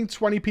only seeing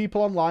 20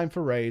 people online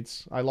for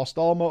raids, I lost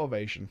all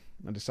motivation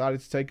and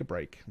decided to take a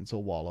break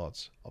until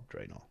Warlords of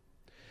Draenor.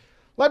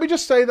 Let me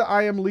just say that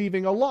I am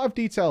leaving a lot of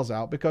details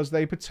out because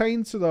they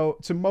pertain to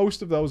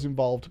most of those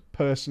involved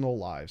personal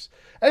lives.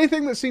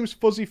 Anything that seems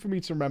fuzzy for me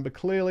to remember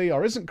clearly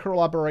or isn't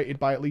corroborated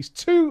by at least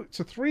 2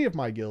 to 3 of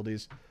my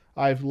guildies,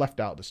 I've left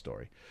out the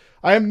story.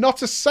 I am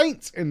not a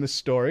saint in this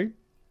story.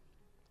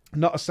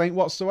 Not a saint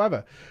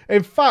whatsoever.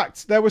 In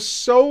fact, there were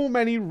so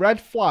many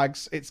red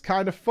flags, it's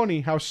kind of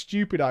funny how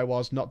stupid I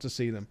was not to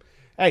see them.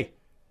 Hey,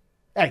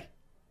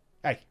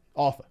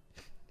 Arthur.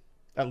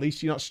 At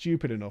least you're not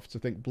stupid enough to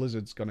think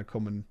Blizzard's going to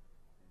come and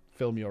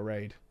film your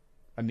raid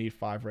and need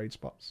 5 raid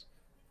spots.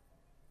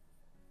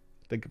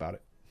 Think about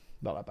it.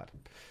 Not that bad.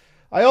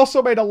 I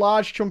also made a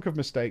large chunk of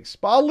mistakes,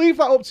 but I'll leave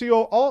that up to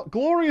your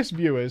glorious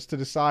viewers to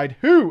decide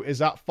who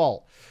is at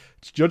fault.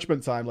 It's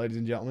judgment time, ladies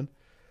and gentlemen.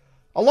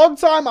 A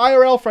long-time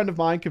IRL friend of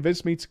mine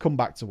convinced me to come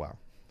back to WoW.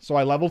 So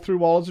I leveled through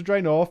Warlords of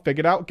Draenor,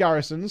 figured out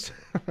garrisons,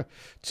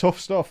 tough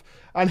stuff,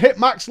 and hit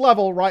max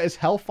level right as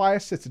Hellfire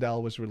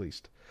Citadel was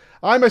released.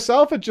 I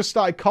myself had just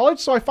started college,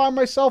 so I found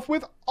myself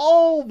with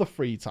all the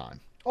free time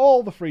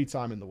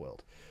in the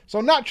world. So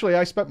naturally,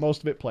 I spent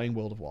most of it playing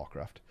World of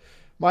Warcraft.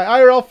 My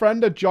IRL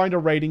friend had joined a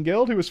raiding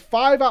guild who was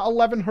 5 out of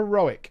 11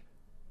 heroic.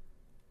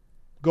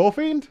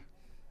 Gorefiend?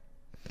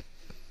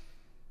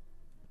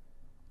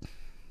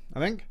 I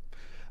think.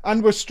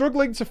 And was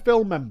struggling to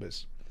fill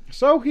members.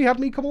 So he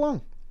had me come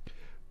along.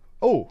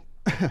 Oh,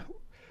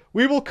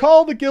 we will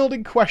call the guild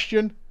in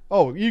question.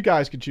 Oh, you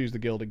guys can choose the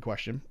guild in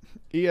question.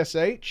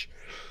 ESH.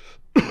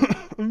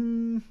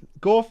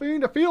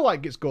 Gorefiend? I feel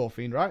like it's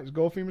Gorefiend, right?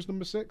 Gorefiend was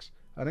number 6,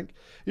 I think.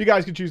 You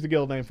guys can choose the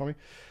guild name for me.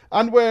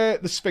 And we're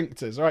the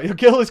Sphincters, alright? Your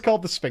guild is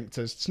called the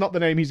Sphincters. It's not the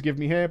name he's given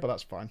me here, but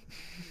that's fine.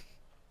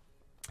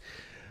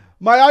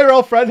 My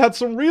IRL friend had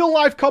some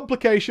real-life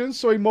complications,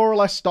 so he more or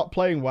less stopped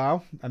playing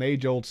WoW, an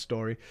age-old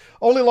story,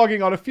 only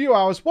logging on a few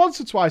hours once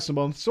or twice a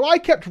month, so I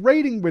kept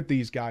raiding with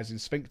these guys in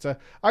Sphincter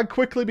and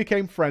quickly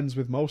became friends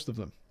with most of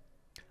them.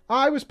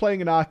 I was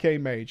playing an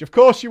Arcane Mage. Of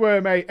course you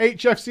were, mate.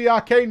 HFC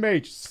Arcane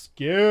Mage.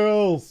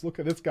 Skills. Look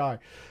at this guy.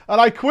 And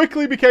I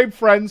quickly became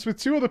friends with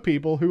two other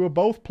people who were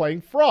both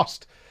playing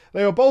Frost.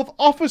 They were both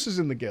officers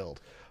in the guild,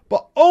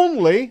 but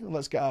only...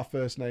 Let's get our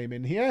first name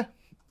in here.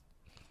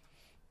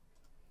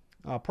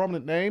 Our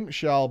prominent name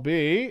shall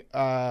be,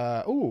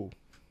 Zarathenia.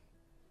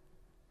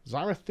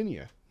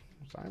 Zarathenia.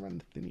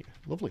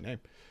 Lovely name.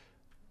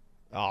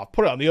 Oh,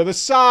 put it on the other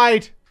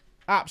side.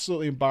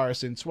 Absolutely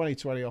embarrassing.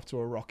 2020 off to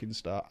a rocking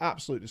start.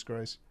 Absolute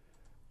disgrace.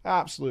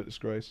 Absolute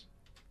disgrace.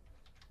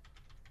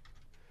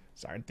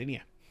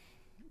 Zarathenia.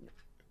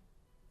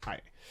 Hi.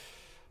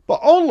 But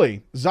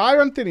only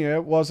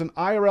Zarathenia was an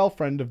IRL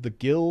friend of the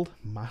Guild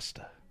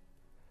Master.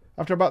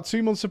 After about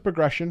 2 months of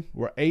progression,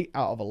 we're 8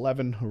 out of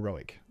 11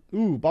 heroic.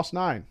 Ooh, boss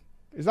 9.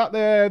 Is that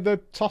the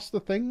toss the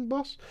thing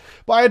boss?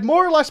 But I had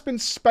more or less been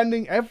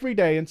spending every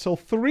day until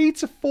 3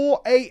 to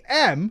 4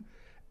 a.m.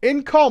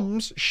 in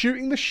comms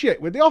shooting the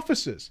shit with the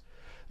officers.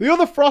 The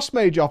other Frost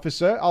Mage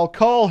officer, I'll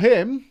call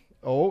him...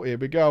 Oh, here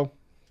we go.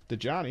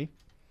 Dejani.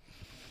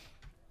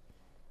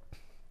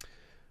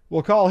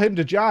 We'll call him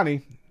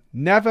Dejani.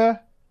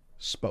 Never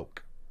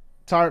spoke.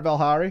 Tyrant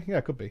Valhari?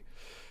 Yeah, could be.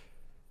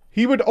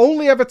 He would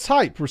only ever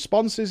type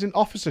responses in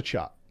officer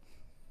chat.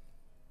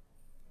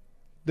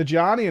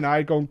 Dejani and I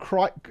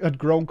had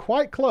grown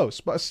quite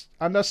close,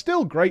 and are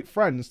still great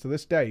friends to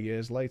this day,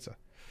 years later.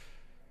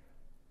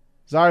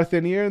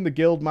 Zarathenia and the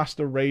Guild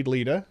Master raid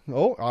leader.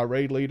 Oh, our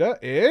raid leader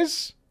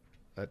is...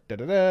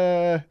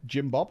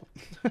 Jim Bob.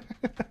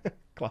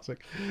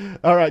 Classic.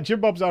 All right,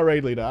 Jim Bob's our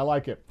raid leader. I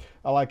like it.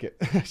 I like it.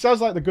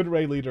 Sounds like the good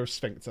raid leader of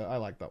Sphincter. I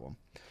like that one.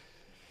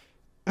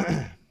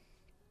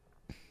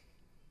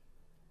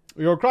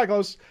 We were quite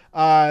close.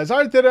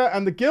 Zarathenia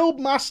and the Guild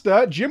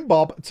Master, Jim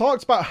Bob,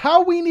 talked about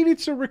how we needed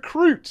to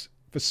recruit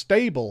for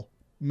stable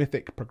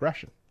mythic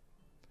progression.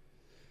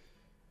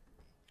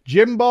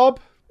 Jim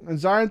Bob and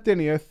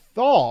Zarathenia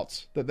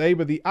thought that they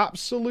were the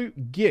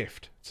absolute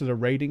gift to the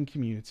raiding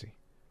community.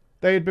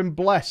 They had been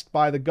blessed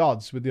by the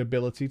gods with the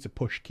ability to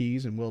push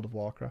keys in World of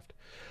Warcraft.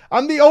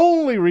 And the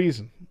only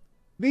reason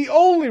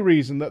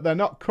that they're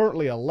not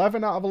currently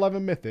 11 out of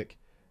 11 mythic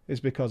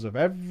is because of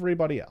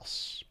everybody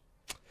else.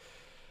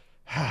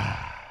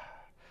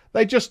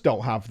 They just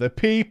don't have the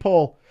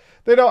people.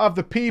 They don't have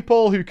the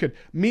people who could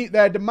meet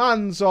their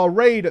demands or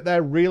raid at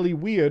their really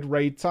weird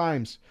raid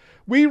times.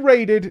 We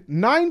raided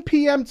 9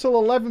 p.m. till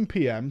 11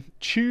 p.m.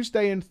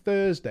 Tuesday and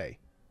Thursday.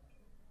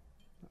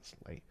 That's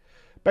late.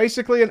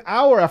 Basically an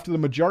hour after the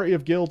majority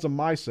of guilds on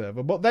my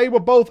server, but they were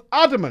both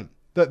adamant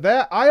that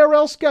their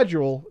IRL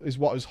schedule is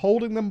what is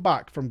holding them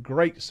back from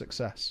great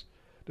success,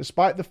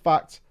 despite the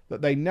fact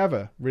that they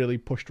never really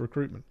pushed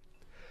recruitment.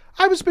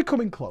 I was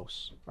becoming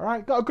close, all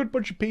right? Got a good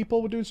bunch of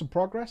people. We're doing some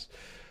progress.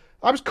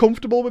 I was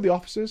comfortable with the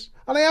officers.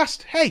 And I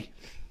asked, hey,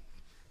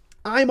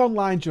 I'm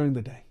online during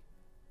the day.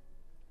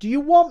 Do you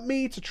want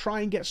me to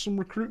try and get some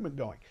recruitment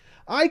going?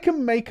 I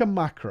can make a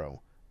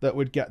macro that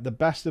would get the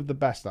best of the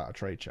best out of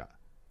trade chat.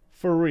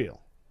 For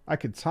real. I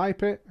could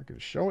type it. I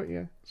could show it to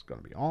you. It's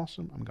going to be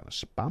awesome. I'm going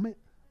to spam it.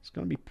 It's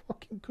going to be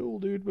fucking cool,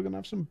 dude. We're going to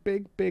have some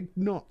big, big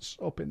nuts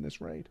up in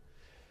this raid.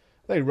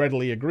 They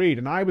readily agreed,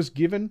 and I was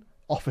given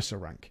officer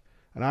rank.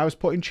 And I was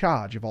put in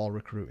charge of all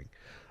recruiting.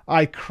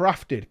 I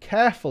crafted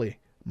carefully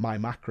my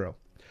macro.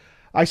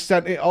 I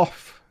sent it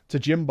off to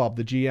Jim Bob,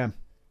 the GM.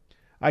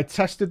 I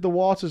tested the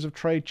waters of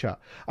trade chat.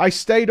 I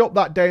stayed up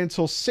that day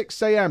until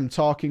 6 a.m.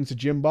 talking to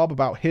Jim Bob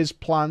about his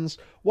plans.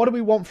 What do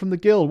we want from the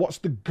guild? What's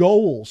the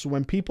goal? So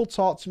when people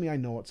talk to me, I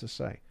know what to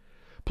say.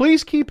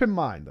 Please keep in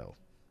mind, though,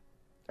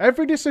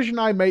 every decision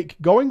I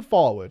make going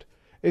forward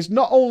is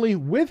not only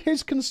with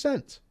his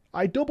consent,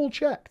 I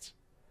double-checked,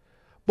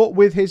 but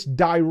with his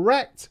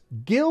direct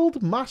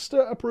Guild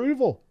Master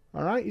approval.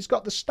 All right? He's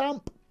got the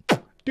stamp.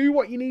 Do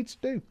what you need to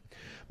do.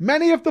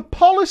 Many of the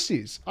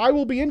policies I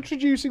will be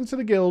introducing to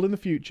the guild in the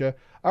future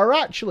are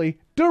actually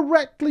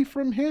directly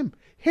from him.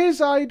 His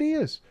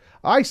ideas.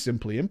 I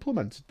simply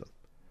implemented them.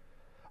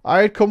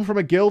 I had come from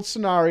a guild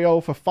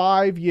scenario for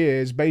 5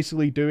 years,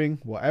 basically doing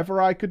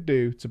whatever I could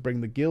do to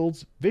bring the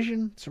guild's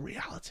vision to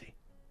reality.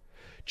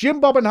 Jim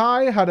Bob and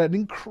I had an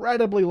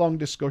incredibly long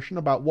discussion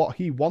about what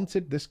he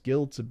wanted this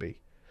guild to be.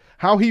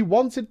 How he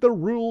wanted the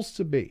rules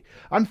to be.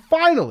 And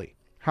finally,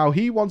 how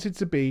he wanted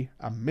to be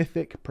a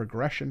mythic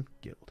progression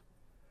guild.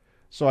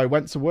 So I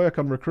went to work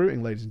on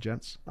recruiting, ladies and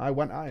gents. I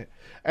went at it.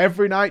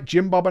 Every night,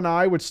 Jim Bob and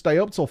I would stay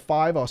up till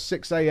 5 or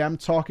 6 a.m.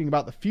 talking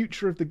about the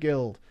future of the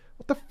guild.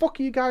 What the fuck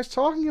are you guys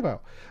talking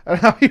about? And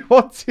how he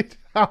wanted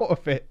out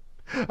of it.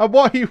 And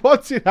what he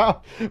wanted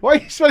out. Why are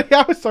you spending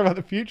hours talking about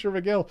the future of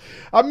a guild?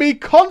 And me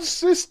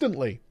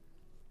consistently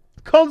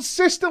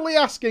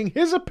asking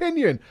his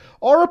opinion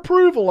or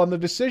approval on the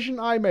decision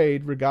I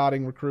made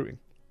regarding recruiting.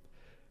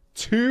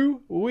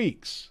 2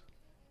 weeks.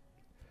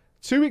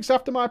 2 weeks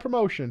after my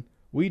promotion,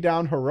 we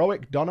downed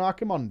heroic Don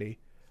Archimonde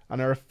and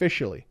are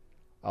officially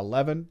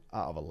 11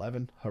 out of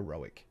 11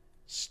 heroic.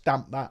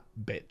 Stamp that,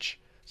 bitch.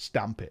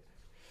 Stamp it.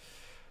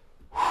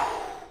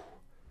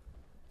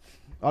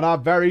 On our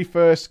very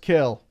first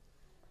kill,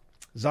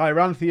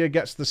 Zyranthia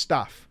gets the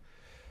staff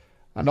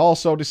and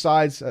also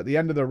decides at the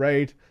end of the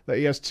raid that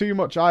he has too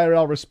much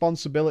IRL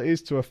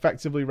responsibilities to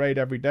effectively raid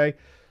every day,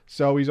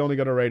 so he's only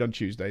going to raid on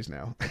Tuesdays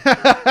now.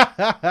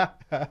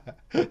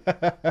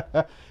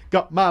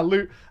 Got my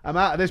loot. I'm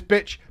out of this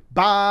bitch.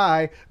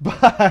 Bye.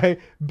 Bye.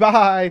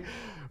 Bye.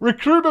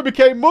 Recruitment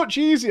became much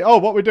easier. Oh,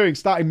 what we're doing?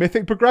 Starting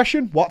mythic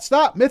progression? What's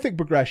that? Mythic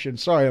progression.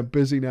 Sorry, I'm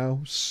busy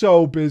now.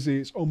 So busy.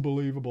 It's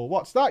unbelievable.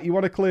 What's that? You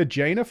want to clear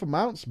Jaina for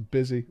mounts?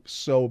 Busy.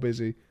 So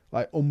busy.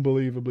 Like,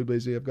 unbelievably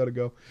busy. I've got to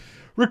go.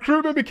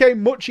 Recruitment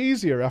became much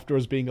easier after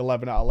us being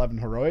 11 out of 11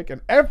 heroic,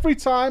 and every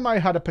time I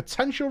had a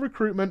potential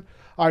recruitment,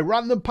 I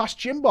ran them past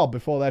Jim Bob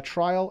before their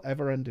trial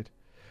ever ended.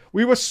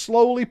 We were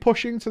slowly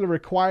pushing to the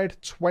required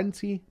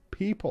 20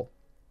 people.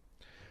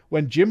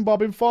 When Jim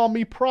Bob informed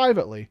me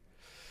privately,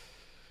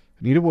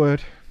 I need a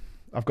word.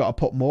 I've got to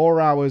put more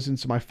hours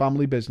into my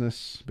family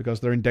business because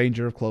they're in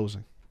danger of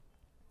closing.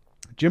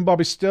 Jim Bob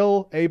is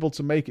still able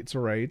to make it to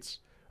raids,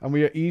 and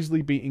we are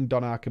easily beating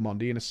Don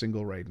Archimonde in a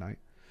single raid night.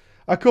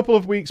 A couple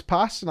of weeks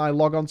pass, and I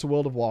log on to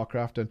World of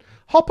Warcraft and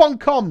hop on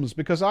comms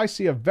because I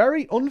see a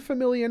very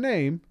unfamiliar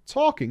name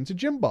talking to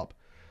Jim Bob,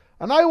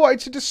 and I wanted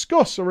to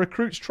discuss a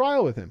recruit's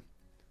trial with him.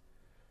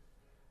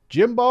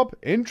 Jim Bob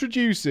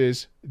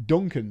introduces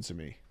Duncan to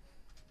me.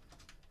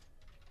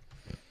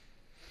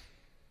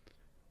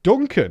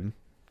 Duncan,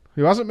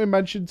 who hasn't been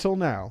mentioned till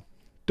now,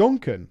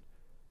 Duncan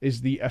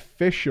is the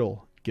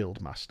official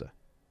Guildmaster,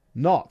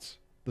 not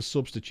the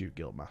substitute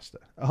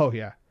Guildmaster. Oh,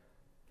 yeah.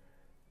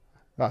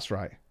 That's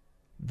right.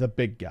 The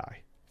big guy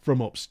from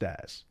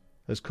upstairs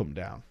has come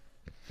down.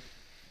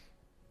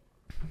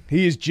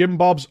 He is Jim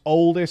Bob's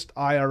oldest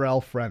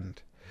IRL friend.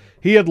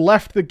 He had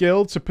left the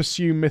guild to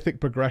pursue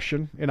mythic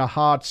progression in a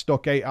hard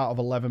stuck 8 out of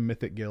 11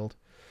 mythic guild.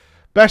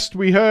 Best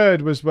we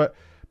heard was that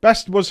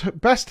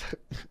best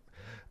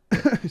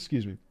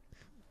excuse me.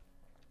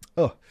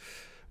 Oh.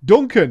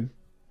 Duncan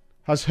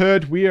has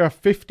heard we are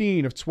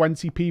 15 of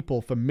 20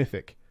 people for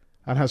mythic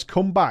and has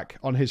come back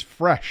on his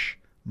fresh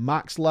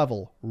max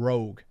level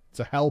rogue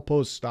to help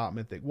us start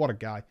mythic. What a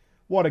guy.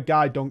 What a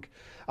guy, Dunk.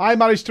 I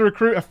managed to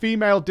recruit a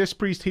female Disc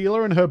Priest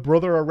healer and her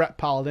brother a rep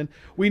paladin.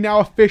 We now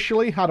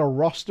officially had a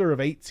roster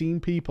of 18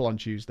 people on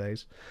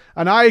Tuesdays.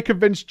 And I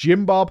convinced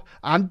Jim Bob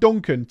and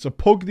Duncan to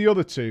pug the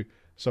other two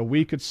so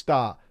we could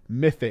start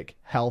mythic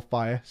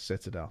Hellfire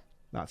Citadel.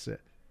 That's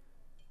it.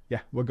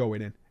 Yeah, we're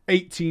going in.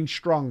 18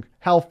 strong.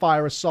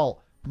 Hellfire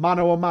Assault.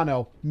 Mano a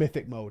mano.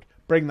 Mythic mode.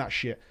 Bring that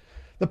shit.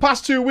 The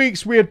past 2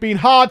 weeks, we had been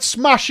hard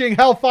smashing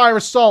Hellfire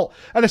Assault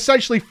and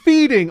essentially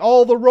feeding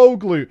all the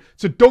rogue loot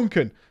to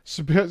Duncan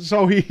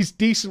so he's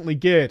decently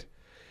geared.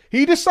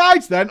 He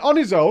decides then, on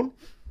his own,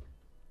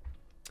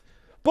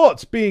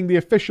 but being the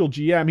official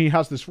GM, he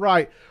has this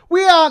right,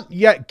 we aren't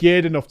yet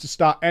geared enough to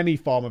start any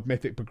form of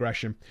mythic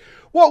progression.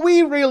 What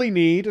we really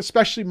need,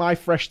 especially my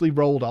freshly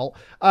rolled alt,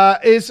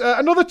 is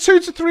another 2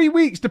 to 3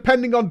 weeks,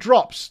 depending on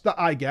drops that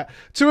I get,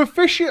 to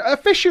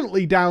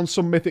efficiently down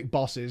some mythic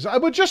bosses.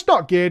 We're just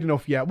not geared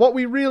enough yet. What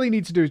we really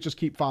need to do is just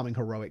keep farming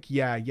heroic.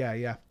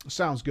 Yeah.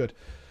 Sounds good.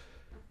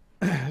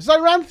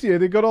 Zyranthia,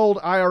 the good old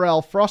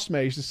IRL Frost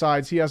Mage,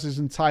 decides he has his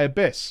entire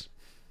bis.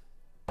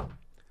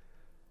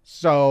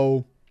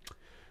 So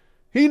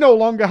he no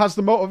longer has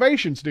the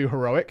motivation to do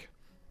heroic.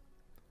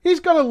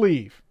 He's going to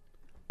leave.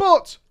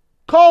 But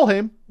call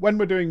him when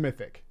we're doing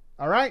mythic.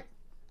 Alright?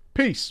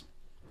 Peace.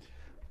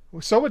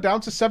 So we're down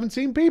to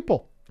 17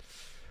 people.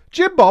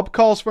 Jim Bob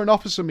calls for an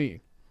officer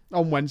meeting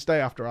on Wednesday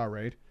after our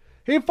raid.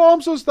 He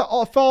informs us that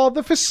for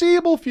the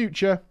foreseeable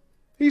future,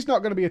 he's not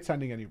going to be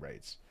attending any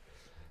raids.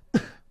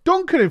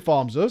 Duncan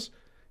informs us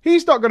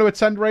he's not going to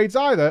attend raids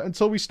either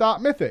until we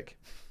start mythic.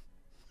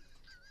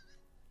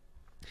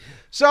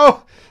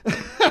 So,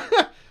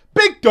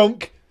 Big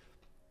Dunk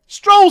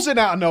strolls in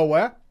out of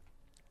nowhere,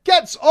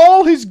 gets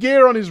all his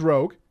gear on his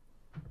rogue,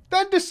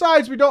 then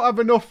decides we don't have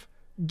enough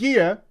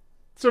gear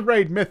to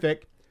raid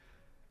mythic,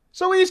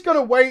 so he's going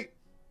to wait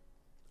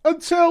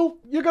until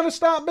you're going to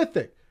start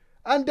mythic.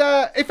 And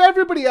if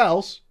everybody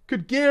else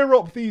could gear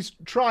up these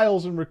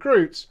trials and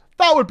recruits,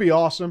 that would be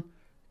awesome.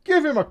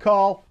 Give him a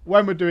call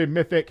when we're doing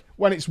mythic,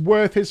 when it's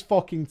worth his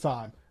fucking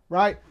time.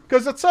 Right?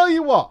 Because I tell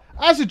you what,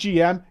 as a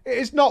GM, it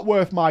is not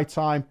worth my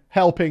time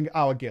helping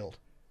our guild.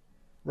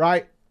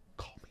 Right?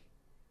 Call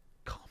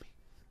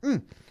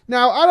me.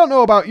 Now, I don't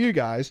know about you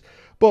guys,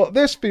 but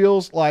this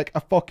feels like a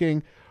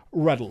fucking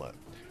red alert.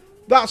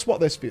 That's what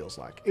this feels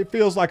like. It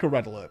feels like a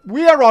red alert.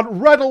 We are on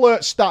red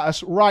alert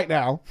status right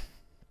now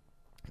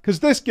because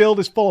this guild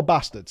is full of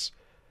bastards.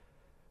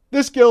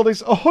 This guild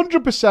is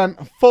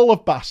 100% full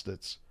of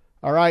bastards.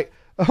 All right?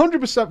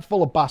 100%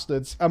 full of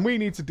bastards, and we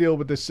need to deal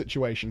with this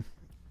situation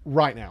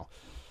right now.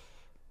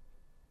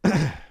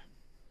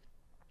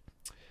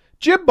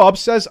 Jim Bob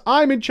says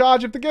I'm in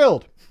charge of the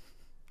guild.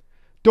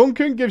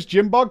 Duncan gives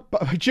Jim Bob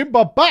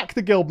back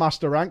the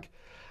guildmaster rank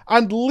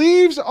and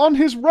leaves on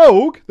his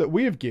rogue that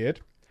we have geared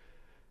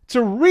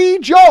to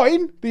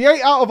rejoin the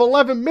 8 out of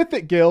 11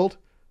 Mythic Guild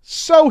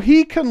so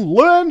he can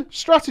learn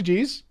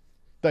strategies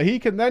that he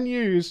can then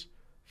use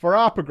for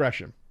our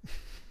progression.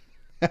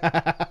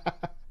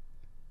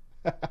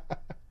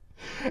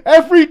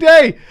 Every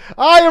day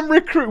I am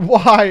recruiting.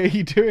 Why are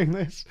you doing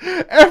this?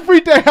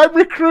 Every day I'm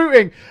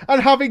recruiting and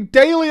having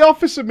daily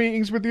officer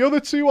meetings with the other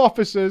 2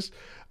 officers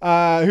who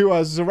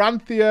are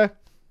Zoranthia,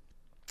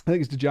 I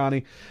think it's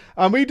Dejani,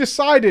 and we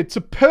decided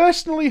to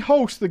personally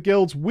host the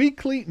guild's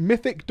weekly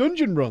Mythic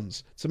dungeon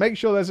runs to make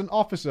sure there's an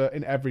officer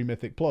in every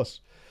Mythic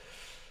Plus.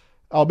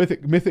 Oh,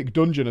 Mythic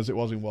dungeon as it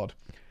was in WoD.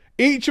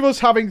 Each of us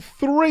having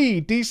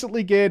 3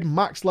 decently geared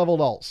max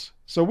leveled alts.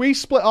 So we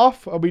split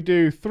off and we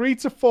do 3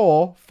 to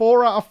 4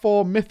 out of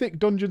 4 Mythic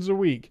dungeons a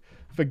week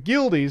for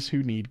guildies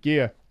who need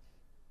gear.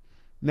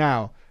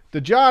 Now,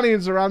 Dejani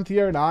and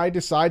Zoranthia and I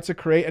decide to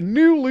create a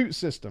new loot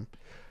system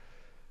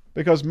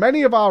because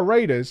many of our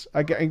raiders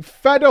are getting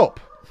fed up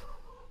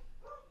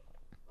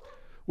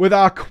with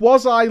our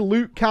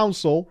quasi-loot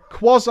council,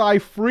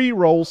 quasi-free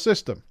roll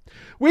system.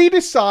 We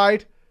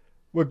decide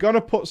we're going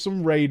to put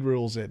some raid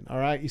rules in, all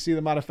right? You see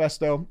the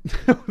manifesto?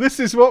 This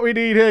is what we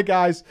need here,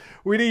 guys.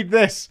 We need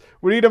this.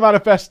 We need a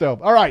manifesto.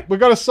 All right, we're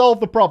going to solve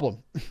the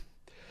problem.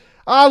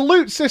 Our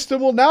loot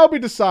system will now be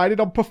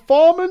decided on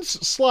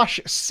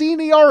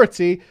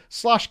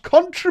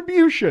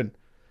performance/seniority/contribution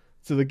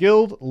to the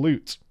guild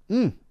loot.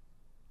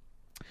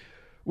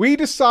 We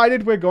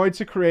decided we're going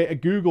to create a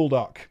Google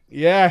Doc.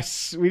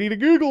 Yes, we need a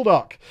Google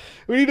Doc.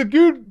 We need a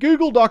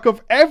Google Doc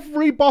of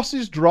every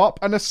boss's drop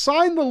and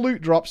assign the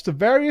loot drops to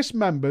various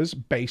members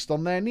based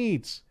on their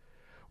needs.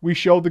 We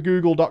showed the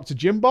Google Doc to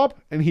Jim Bob,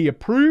 and he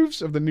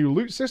approves of the new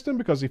loot system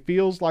because he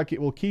feels like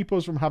it will keep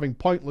us from having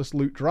pointless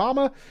loot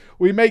drama.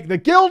 We make the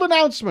guild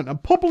announcement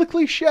and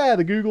publicly share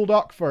the Google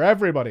Doc for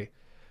everybody.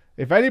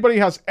 If anybody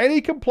has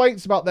any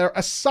complaints about their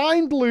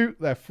assigned loot,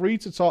 they're free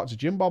to talk to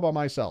Jim Bob or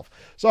myself.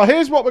 So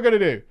here's what we're going to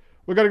do.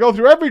 We're going to go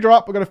through every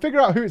drop. We're going to figure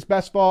out who it's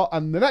best for.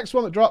 And the next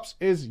one that drops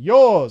is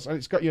yours. And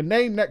it's got your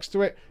name next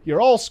to it. You're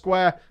all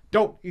square.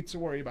 Don't need to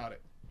worry about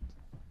it.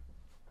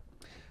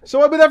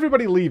 So with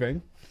everybody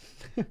leaving,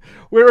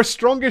 we're a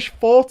strongish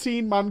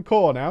 14-man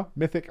core now.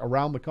 Mythic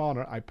around the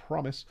corner, I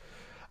promise.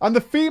 And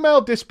the female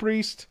disc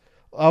priest.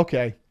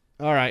 Okay.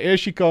 All right. Here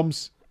she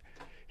comes.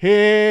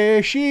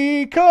 Here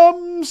she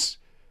comes.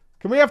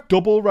 Can we have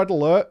double red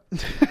alert?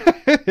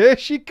 Here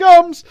she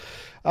comes.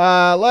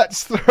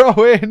 Let's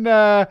throw in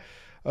Eva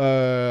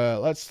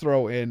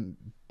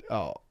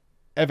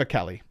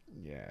Kelly.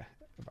 Yeah,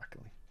 Eva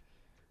Kelly.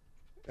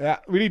 Yeah,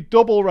 we need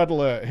double red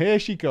alert. Here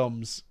she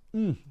comes.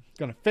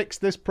 Gonna fix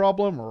this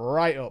problem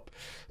right up.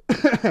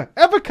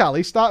 Eva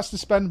Kelly starts to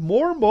spend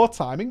more and more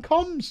time in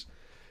comms.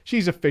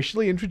 She's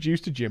officially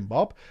introduced to Jim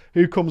Bob,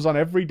 who comes on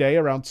every day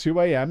around 2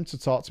 a.m. to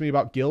talk to me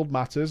about guild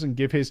matters and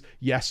give his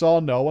yes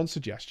or no on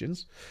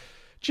suggestions.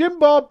 Jim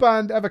Bob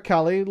and Eva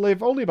Kelly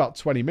live only about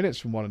 20 minutes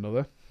from one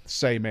another,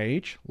 same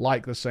age,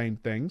 like the same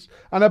things,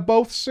 and are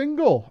both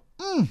single.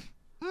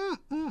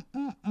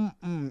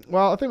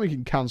 Well, I think we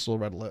can cancel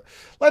Red Alert.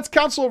 Let's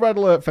cancel Red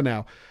Alert for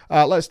now.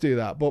 Let's do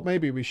that, but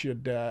maybe we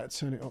should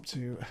turn it up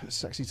to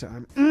sexy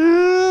time.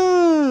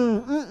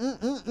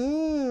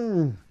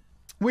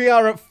 We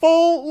are at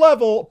full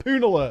level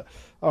Poon Alert.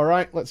 All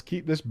right, let's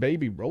keep this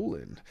baby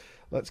rolling.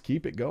 Let's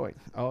keep it going.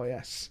 Oh,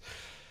 yes.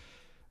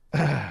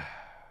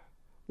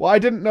 What I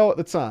didn't know at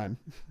the time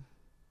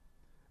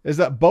is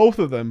that both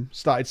of them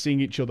started seeing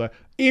each other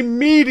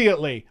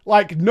immediately.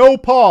 Like, no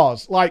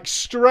pause. Like,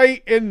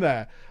 straight in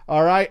there.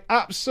 All right?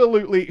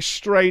 Absolutely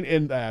straight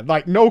in there.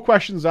 Like, no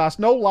questions asked.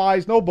 No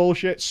lies. No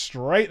bullshit.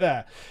 Straight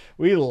there.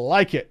 We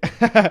like it.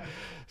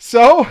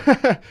 So,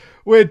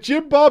 with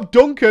Jim Bob,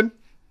 Duncan,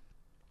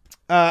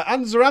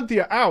 and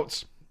Zoranthia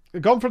out,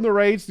 gone from the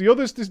raids, the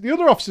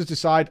other officers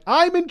decide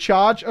I'm in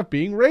charge of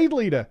being raid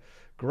leader.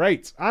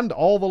 Great. And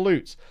all the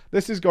loot.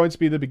 This is going to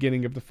be the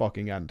beginning of the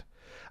fucking end.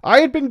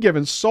 I had been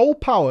given sole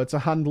power to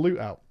hand loot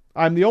out.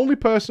 I'm the only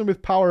person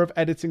with power of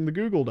editing the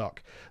Google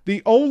Doc.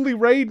 The only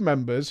raid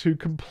members who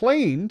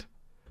complained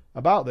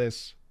about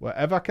this were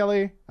Eva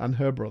Kelly and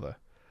her brother.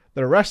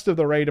 The rest of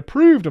the raid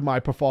approved of my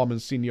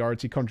performance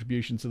seniority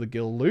contribution to the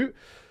guild loot.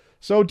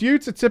 So due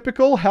to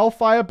typical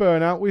Hellfire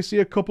burnout, we see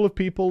a couple of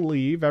people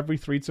leave every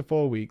 3 to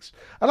 4 weeks.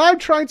 And I'm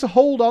trying to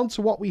hold on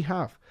to what we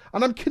have.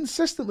 And I'm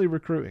consistently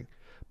recruiting.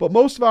 But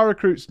most of our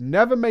recruits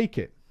never make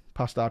it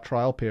past our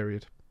trial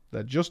period.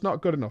 They're just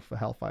not good enough for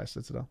Hellfire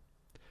Citadel.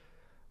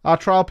 Our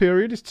trial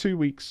period is 2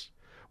 weeks.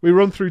 We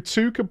run through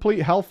 2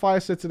 complete Hellfire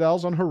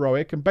Citadels on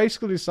Heroic and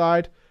basically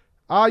decide,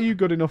 are you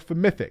good enough for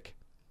Mythic?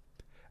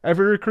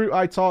 Every recruit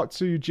I talk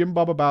to Jim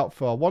Bob about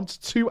for 1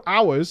 to 2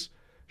 hours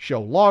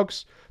show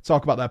logs,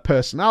 talk about their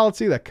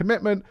personality, their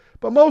commitment,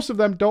 but most of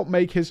them don't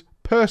make his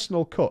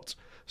personal cut.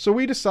 So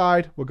we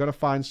decide we're going to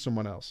find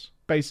someone else.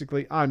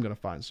 Basically, I'm going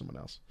to find someone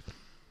else.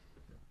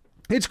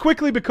 It's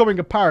quickly becoming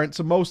apparent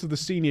to most of the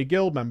senior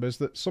guild members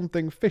that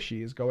something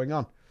fishy is going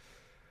on.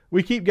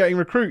 We keep getting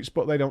recruits,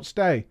 but they don't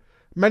stay.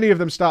 Many of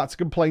them start to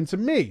complain to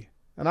me,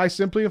 and I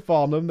simply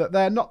inform them that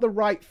they're not the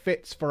right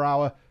fits for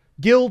our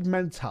guild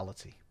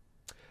mentality.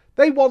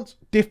 They want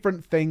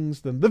different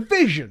things than the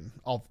vision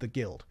of the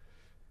guild.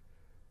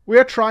 We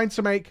are trying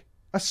to make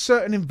a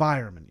certain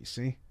environment, you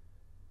see.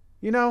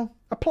 You know,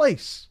 a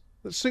place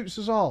that suits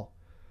us all.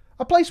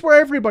 A place where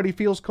everybody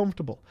feels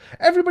comfortable.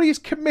 Everybody is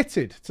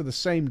committed to the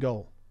same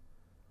goal.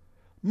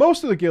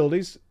 Most of the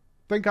guildies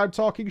think I'm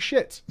talking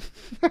shit.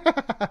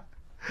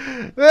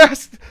 They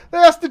asked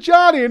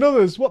Dajani and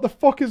others what the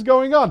fuck is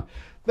going on.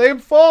 They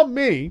informed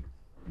me.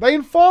 They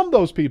informed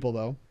those people,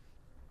 though.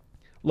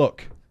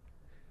 Look,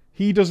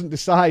 he doesn't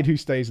decide who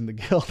stays in the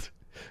guild.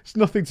 It's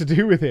nothing to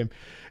do with him.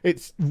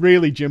 It's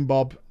really Jim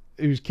Bob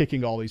who's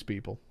kicking all these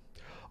people.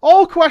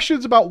 All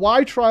questions about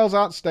why trials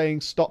aren't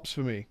staying stops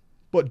for me.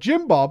 But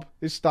Jim Bob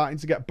is starting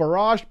to get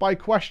barraged by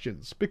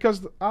questions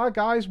because our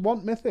guys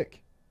want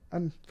Mythic.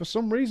 And for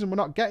some reason, we're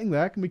not getting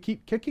there. Can we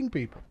keep kicking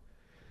people?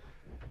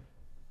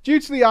 Due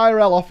to the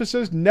IRL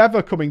officers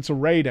never coming to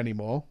raid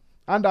anymore,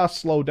 and our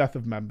slow death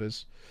of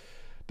members,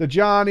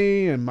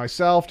 Dajani and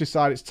myself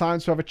decide it's time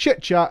to have a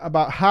chit-chat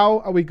about how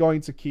are we going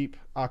to keep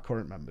our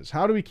current members.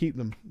 How do we keep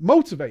them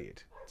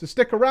motivated to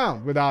stick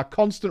around with our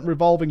constant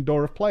revolving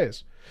door of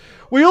players?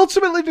 We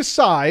ultimately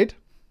decide,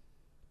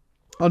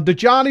 on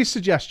Dajani's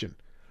suggestion,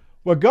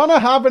 we're going to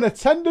have an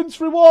attendance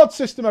reward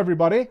system,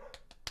 everybody.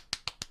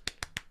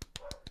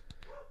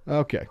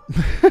 Okay.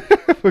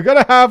 We're going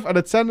to have an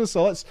attendance,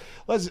 so let's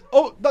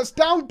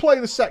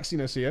downplay the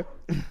sexiness here.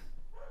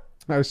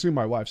 I assume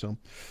my wife's home.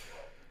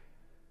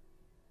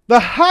 The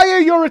higher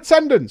your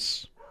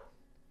attendance,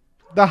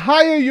 the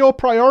higher your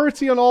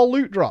priority on all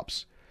loot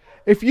drops.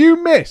 If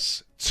you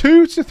miss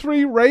 2 to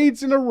 3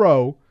 raids in a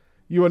row,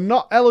 you are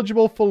not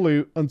eligible for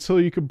loot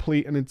until you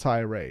complete an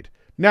entire raid.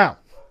 Now,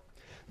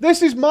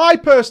 this is my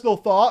personal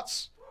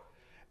thoughts.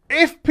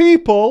 If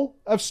people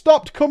have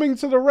stopped coming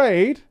to the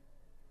raid,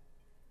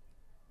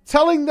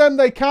 telling them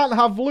they can't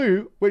have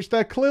loot, which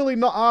they're clearly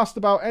not asked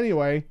about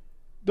anyway,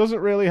 doesn't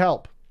really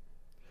help.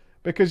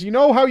 Because you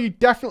know how you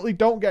definitely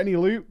don't get any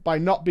loot? By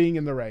not being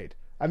in the raid.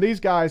 And these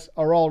guys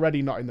are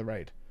already not in the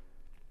raid.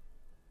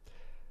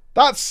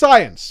 That's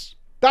science.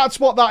 That's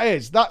what that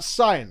is. That's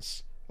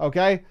science.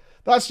 Okay?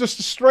 That's just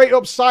a straight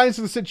up science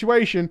of the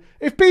situation.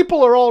 If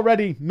people are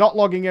already not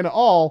logging in at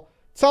all,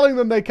 telling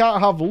them they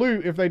can't have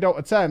loot if they don't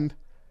attend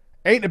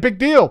ain't a big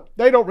deal.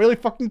 They don't really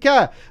fucking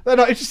care. They're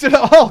not interested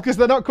at all because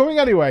they're not coming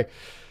anyway.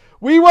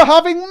 We were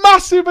having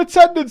massive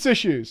attendance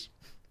issues.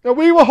 And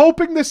we were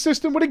hoping this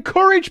system would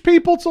encourage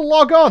people to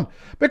log on.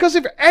 Because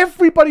if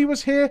everybody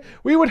was here,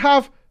 we would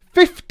have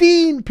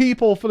 15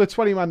 people for the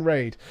 20-man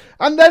raid.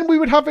 And then we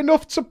would have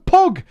enough to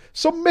pug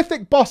some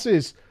mythic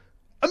bosses.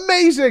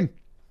 Amazing.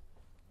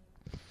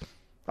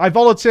 I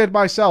volunteered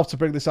myself to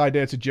bring this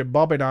idea to Jim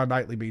Bob in our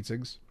nightly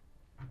meetings,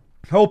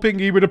 hoping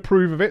he would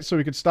approve of it so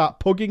we could start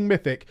pugging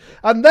mythic.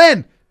 And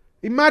then,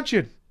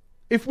 imagine,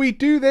 if we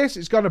do this,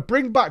 it's going to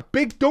bring back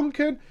Big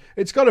Duncan.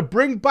 It's going to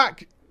bring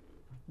back...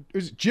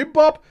 Is it Jim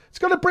Bob? It's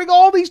going to bring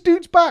all these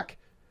dudes back.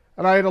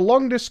 And I had a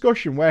long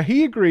discussion where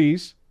he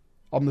agrees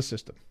on the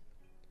system.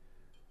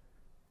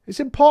 It's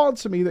important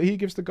to me that he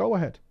gives the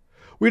go-ahead.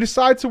 We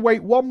decide to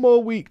wait 1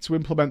 more week to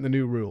implement the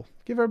new rule.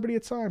 Give everybody a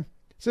time.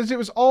 Since it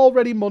was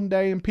already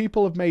Monday and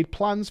people have made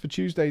plans for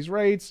Tuesday's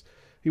raids,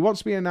 he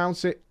wants me to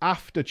announce it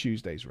after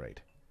Tuesday's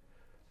raid.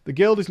 The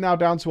guild is now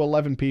down to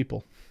 11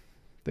 people.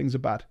 Things are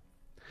bad.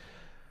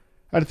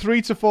 And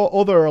 3 to 4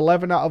 other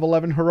 11 out of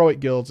 11 heroic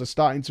guilds are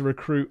starting to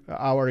recruit at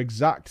our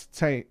exact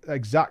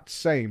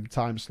same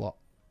time slot.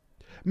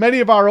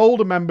 Many of our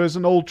older members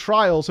and old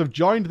trials have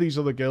joined these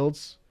other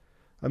guilds,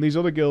 and these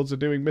other guilds are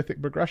doing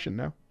mythic progression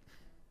now.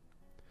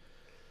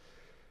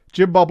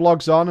 Jim Bob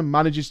logs on and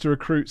manages to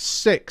recruit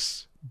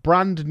 6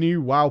 brand new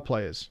WoW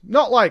players.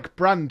 Not like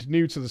brand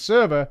new to the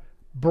server,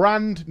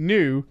 brand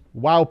new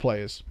WoW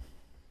players.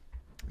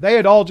 They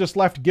had all just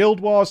left Guild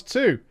Wars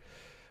 2,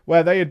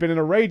 where they had been in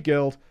a raid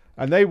guild,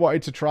 and they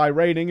wanted to try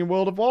raiding in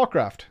World of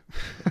Warcraft.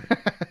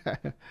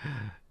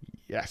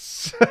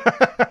 Yes.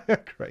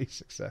 Great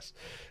success.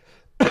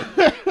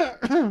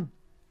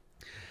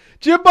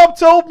 Jim Bob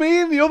told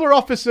me and the other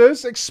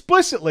officers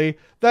explicitly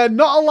they're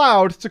not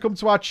allowed to come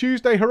to our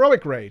Tuesday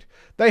heroic raid.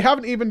 They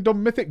haven't even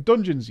done mythic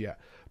dungeons yet.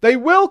 They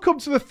will come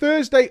to the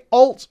Thursday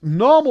alt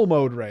normal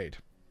mode raid.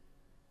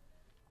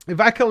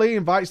 Iveka Lee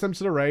invites them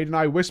to the raid and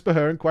I whisper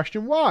her and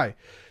question why.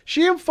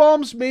 She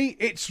informs me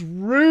it's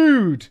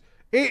rude.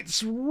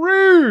 It's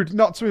rude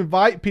not to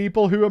invite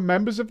people who are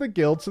members of the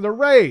guild to the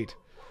raid.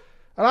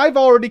 And I've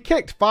already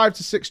kicked 5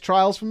 to 6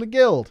 trials from the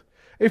guild.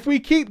 If we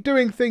keep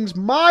doing things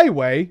my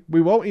way,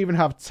 we won't even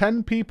have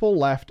 10 people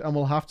left and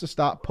we'll have to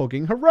start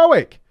pugging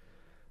heroic.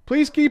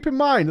 Please keep in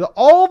mind that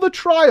all the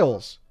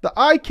trials that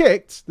I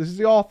kicked, this is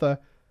the author,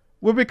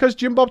 were because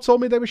Jim Bob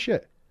told me they were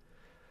shit.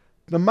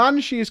 The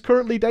man she is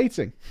currently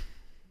dating,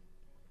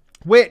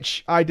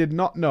 which I did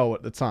not know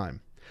at the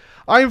time.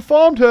 I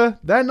informed her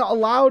they're not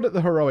allowed at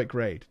the heroic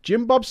raid.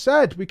 Jim Bob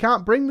said we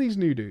can't bring these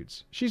new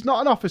dudes. She's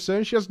not an officer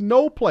and she has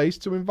no place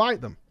to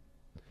invite them.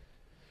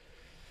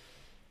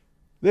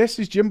 This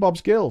is Jim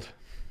Bob's guild.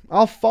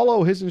 I'll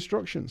follow his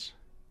instructions.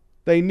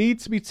 They need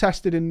to be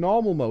tested in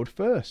normal mode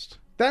first.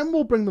 Then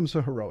we'll bring them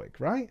to heroic,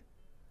 right?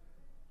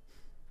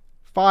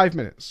 5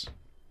 minutes.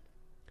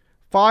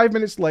 5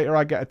 minutes later,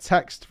 I get a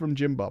text from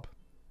Jim Bob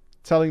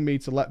telling me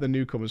to let the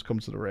newcomers come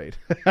to the raid.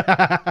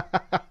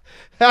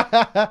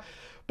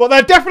 But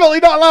they're definitely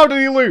not allowed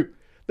any loot.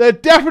 They're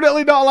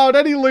definitely not allowed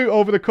any loot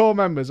over the core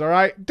members, all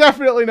right?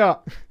 Definitely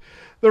not.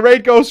 The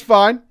raid goes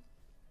fine.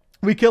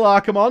 We kill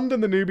Archimonde,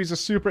 and the newbies are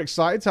super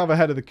excited to have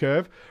ahead of the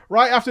curve.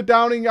 Right after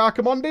downing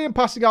Archimonde and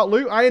passing out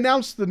loot, I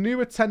announced the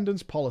new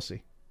attendance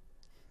policy.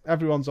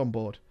 Everyone's on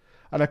board,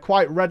 and are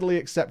quite readily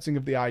accepting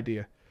of the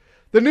idea.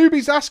 The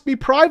newbies ask me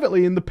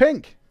privately in the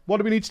pink, what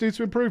do we need to do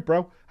to improve,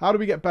 bro? How do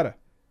we get better?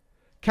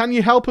 Can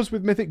you help us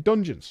with Mythic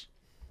Dungeons?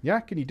 Yeah,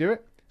 can you do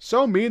it?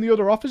 So me and the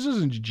other officers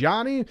and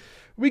Johnny,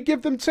 we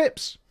give them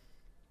tips.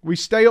 We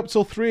stay up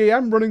till 3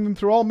 AM running them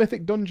through all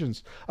Mythic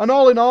Dungeons. And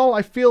all in all,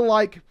 I feel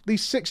like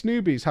these 6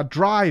 newbies had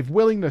drive,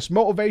 willingness,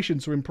 motivation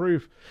to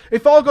improve.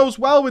 If all goes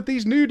well with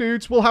these new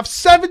dudes, we'll have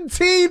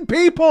 17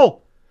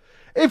 people.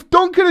 If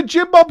Duncan and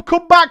Jim Bob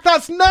come back,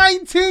 that's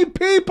 19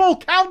 people.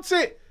 Count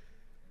it.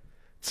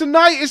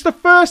 Tonight is the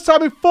first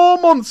time in 4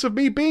 months of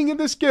me being in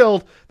this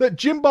guild that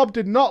Jim Bob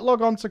did not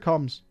log on to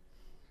comms.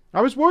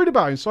 I was worried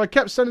about him, so I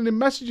kept sending him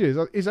messages.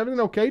 Is everything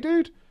okay,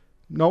 dude?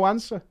 No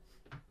answer.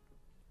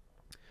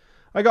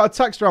 I got a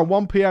text around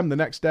 1 PM the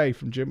next day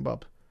from Jim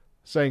Bob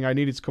saying I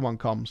needed to come on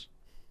comms.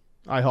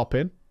 I hop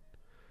in.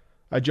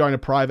 I join a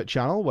private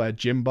channel where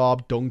Jim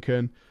Bob,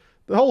 Duncan,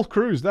 the whole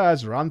crew's there.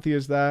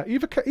 Zoranthea's there.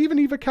 Even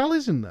Eva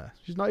Callie's in there.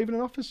 She's not even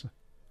an officer.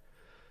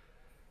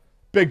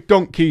 Big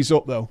Dunk keys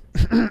up, though.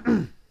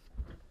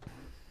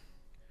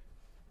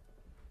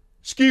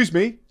 Excuse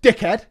me,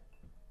 dickhead.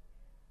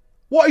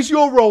 What is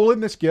your role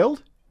in this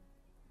guild?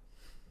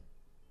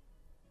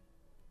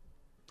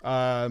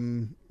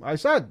 I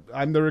said,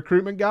 I'm the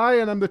recruitment guy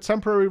and I'm the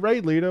temporary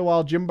raid leader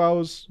while Jim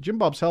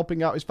Bob's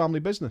helping out his family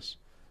business.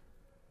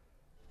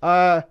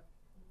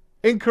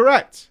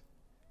 Incorrect,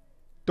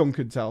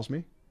 Duncan tells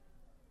me.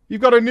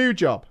 You've got a new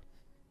job.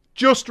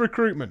 Just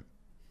recruitment.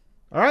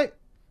 Alright?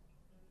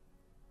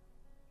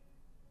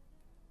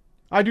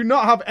 I do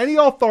not have any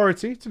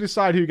authority to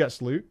decide who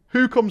gets loot,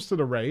 who comes to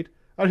the raid,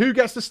 and who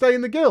gets to stay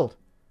in the guild.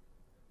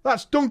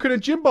 That's Duncan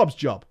and Jim Bob's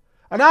job.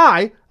 And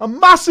I am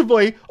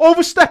massively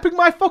overstepping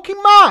my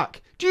fucking mark.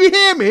 Do you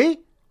hear me?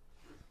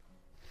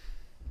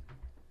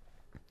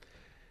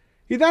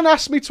 He then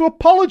asked me to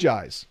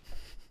apologise.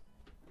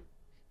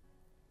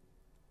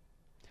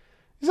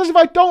 He says if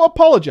I don't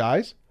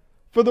apologise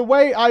for the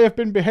way I have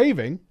been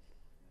behaving,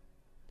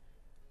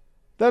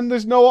 then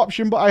there's no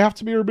option but I have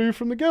to be removed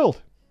from the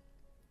guild.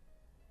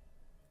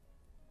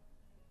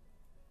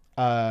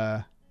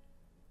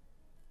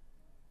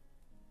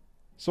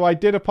 So I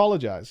did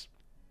apologise.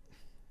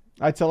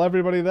 I tell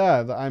everybody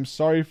there that I'm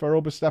sorry for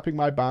overstepping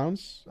my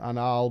bounds and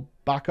I'll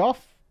back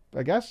off,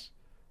 I guess.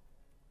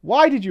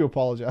 Why did you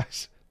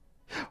apologise?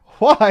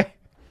 Why?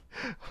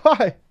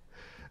 Why?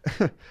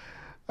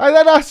 I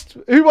then asked,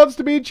 who wants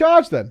to be in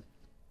charge then?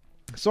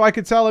 So I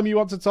could tell them you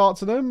want to talk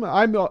to them.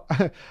 I'm not,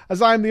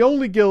 as I'm the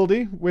only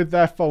guildie with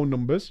their phone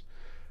numbers.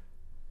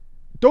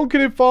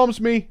 Duncan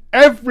informs me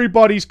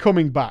everybody's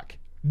coming back.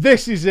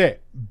 This is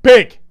it.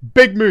 Big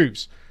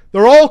moves.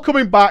 They're all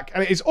coming back,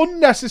 and it is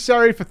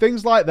unnecessary for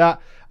things like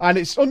that, and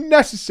it's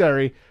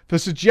unnecessary for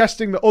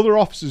suggesting that other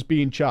officers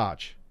be in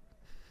charge.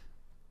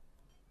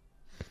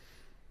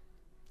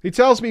 He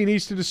tells me he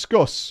needs to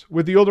discuss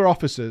with the other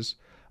officers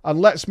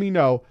and lets me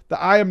know that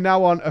I am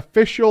now on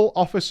official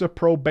officer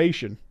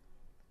probation.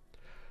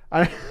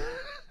 And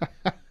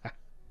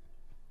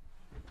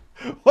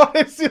what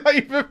does that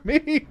even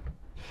mean?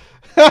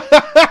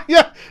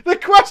 Yeah, the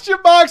question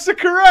marks are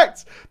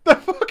correct. The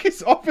fuck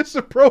is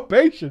officer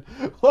probation?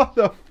 What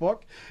the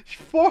fuck?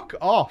 Fuck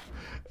off.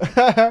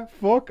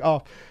 Fuck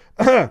off.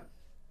 And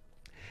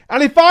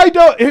if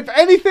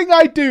anything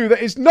I do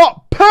that is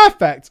not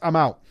perfect, I'm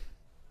out.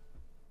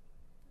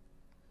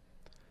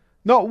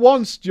 Not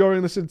once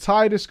during this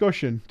entire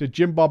discussion did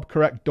Jim Bob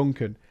correct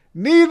Duncan.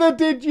 Neither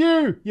did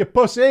you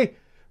pussy.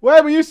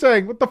 Where were you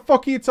saying? What the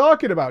fuck are you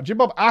talking about? Jim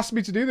Bob asked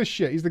me to do this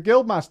shit. He's the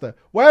guildmaster.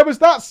 Where was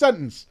that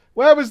sentence?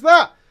 Where was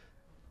that?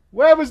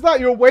 Where was that?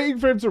 You were waiting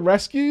for him to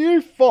rescue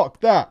you? Fuck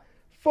that.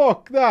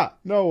 Fuck that.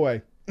 No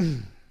way.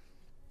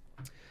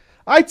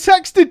 I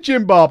texted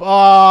Jim Bob.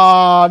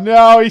 Oh,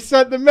 no. He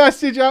sent the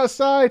message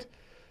outside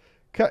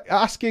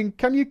asking,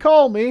 can you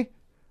call me?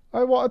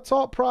 I want to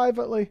talk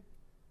privately.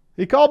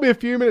 He called me a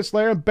few minutes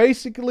later and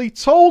basically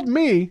told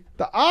me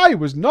that I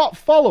was not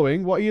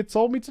following what he had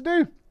told me to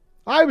do.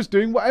 I was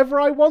doing whatever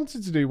I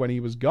wanted to do when he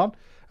was gone.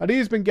 And he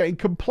has been getting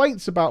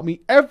complaints about me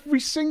every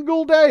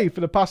single day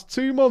for the past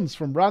 2 months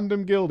from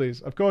random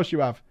guildies. Of course you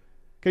have.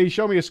 Can you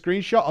show me a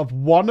screenshot of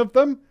one of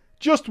them?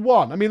 Just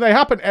one. I mean, they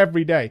happen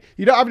every day.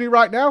 You don't have any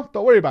right now?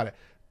 Don't worry about it.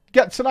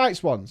 Get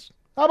tonight's ones.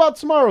 How about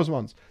tomorrow's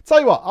ones? Tell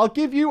you what, I'll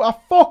give you a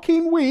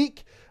fucking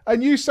week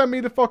and you send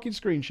me the fucking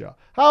screenshot.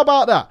 How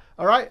about that?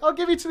 All right? I'll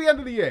give you to the end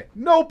of the year.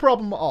 No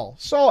problem at all.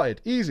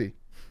 Sorted. Easy.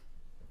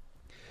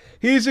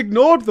 He's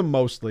ignored them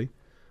mostly,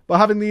 by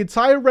having the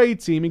entire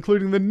raid team,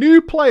 including the new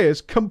players,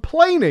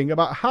 complaining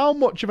about how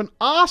much of an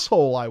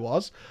arsehole I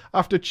was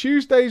after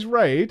Tuesday's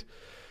raid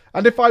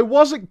And if I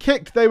wasn't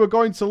kicked, they were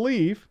going to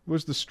leave,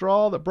 was the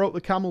straw that broke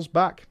the camel's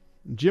back.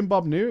 And Jim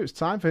Bob knew it was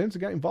time for him to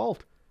get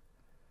involved.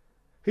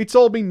 He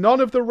told me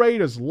none of the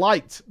Raiders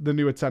liked the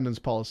new attendance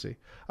policy.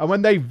 And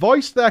when they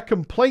voiced their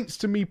complaints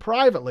to me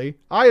privately,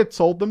 I had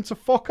told them to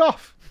fuck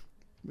off.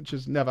 Which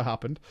has never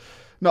happened.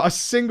 Not a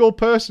single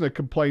person had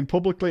complained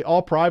publicly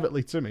or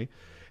privately to me.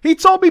 He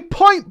told me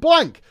point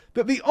blank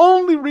that the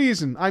only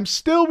reason I'm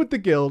still with the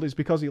guild is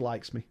because he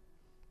likes me.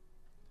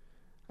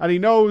 And he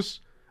knows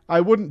I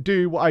wouldn't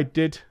do what I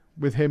did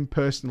with him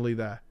personally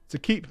there to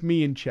keep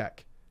me in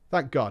check.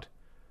 Thank God.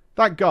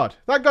 Thank God.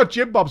 Thank God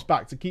Jim Bob's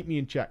back to keep me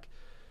in check.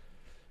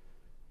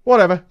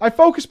 Whatever. I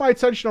focus my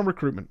attention on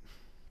recruitment.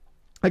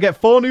 I get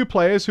 4 new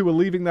players who were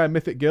leaving their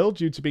Mythic guild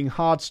due to being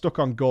hard stuck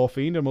on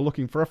Gorefiend and were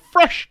looking for a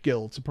fresh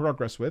guild to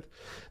progress with.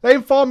 They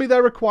inform me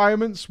their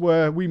requirements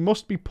were we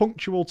must be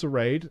punctual to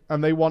raid,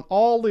 and they want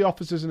all the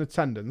officers in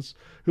attendance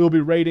who will be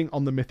raiding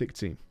on the Mythic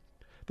team.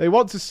 They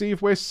want to see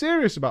if we're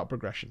serious about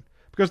progression,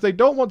 because they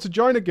don't want to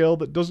join a guild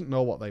that doesn't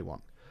know what they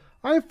want.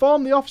 I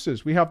inform the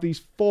officers we have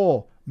these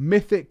 4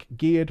 Mythic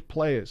geared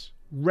players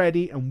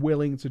ready and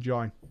willing to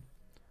join.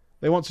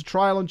 They want to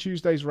trial on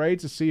Tuesday's raid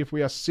to see if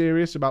we are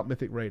serious about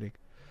Mythic raiding.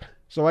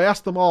 So I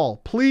asked them all,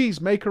 please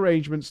make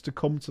arrangements to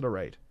come to the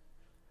raid.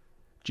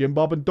 Jim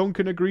Bob and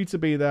Duncan agreed to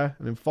be there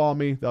and inform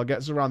me they'll get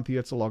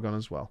Zoranthia to log on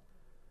as well.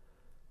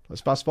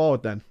 Let's fast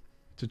forward then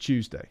to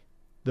Tuesday,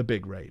 the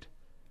big raid.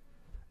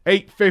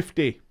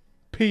 8:50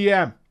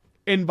 p.m.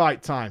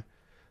 invite time.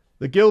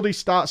 The guildie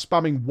starts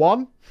spamming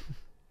 1.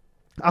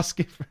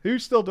 Asking for, who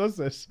still does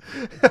this?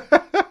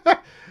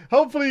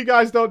 Hopefully you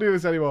guys don't do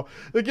this anymore.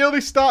 The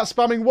guildie starts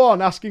spamming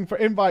 1, asking for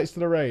invites to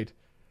the raid.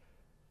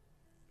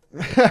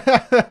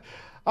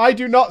 I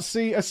do not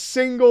see a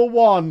single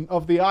one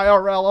of the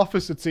IRL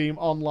officer team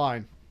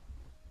online.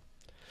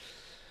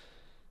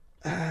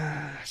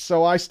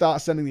 So I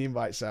start sending the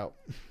invites out.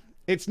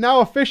 It's now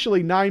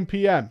officially 9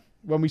 p.m.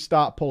 when we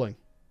start pulling.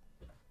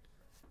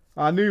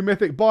 Our new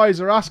Mythic boys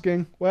are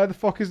asking, where the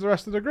fuck is the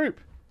rest of the group?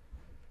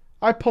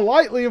 I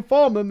politely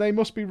inform them they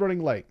must be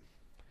running late.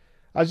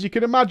 As you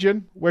can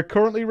imagine, we're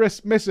currently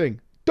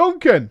missing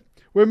Duncan.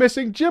 We're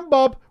missing Jim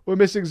Bob. We're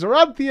missing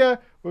Zoranthia.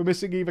 We're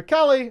missing Eva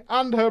Callie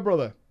and her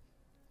brother.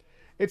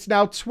 It's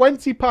now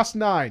 20 past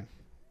 9.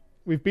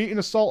 We've beaten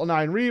Assault and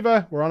Iron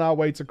Reaver. We're on our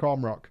way to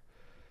Cormrock.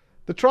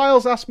 The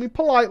trials asked me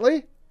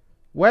politely,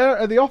 where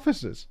are the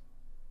officers?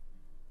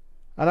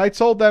 And I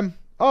told them,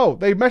 oh,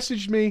 they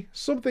messaged me.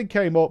 Something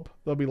came up.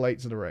 They'll be late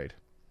to the raid.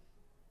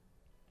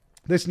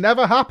 This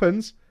never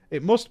happens.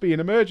 It must be an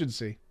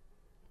emergency.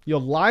 You're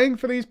lying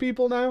for these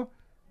people now?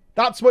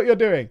 That's what you're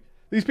doing.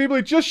 These people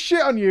who just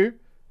shit on you,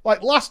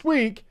 like last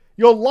week,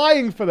 you're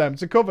lying for them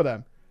to cover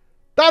them.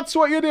 That's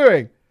what you're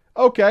doing.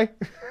 Okay.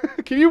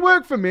 Can you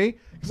work for me?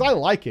 Because I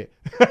like it.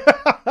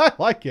 I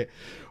like it.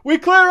 We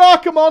clear our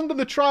command and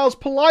the trials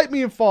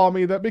politely inform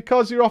me that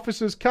because your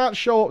officers can't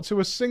show up to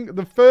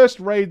the first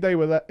raid they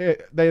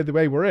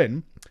were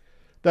in,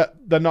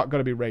 that they're not going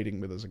to be raiding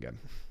with us again.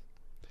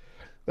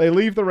 They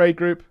leave the raid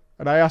group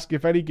and I ask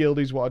if any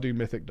guildies want to do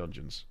Mythic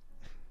Dungeons.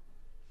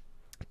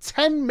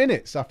 10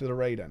 minutes after the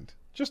raid end.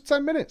 Just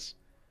 10 minutes.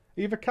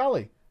 Eva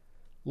Callie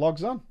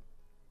logs on.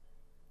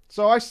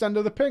 So I send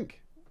her the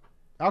pink.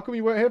 How come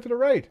you weren't here for the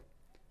raid?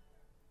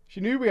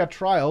 She knew we had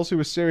trials who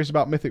were serious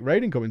about Mythic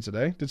raiding coming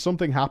today. Did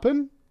something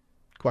happen?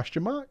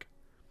 Question mark.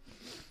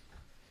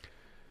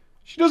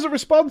 She doesn't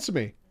respond to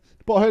me,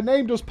 but her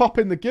name does pop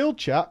in the guild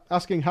chat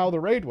asking how the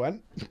raid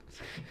went.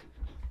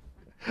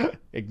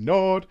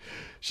 Ignored.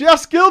 She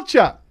asked guild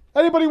chat,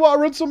 anybody want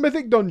to run some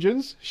Mythic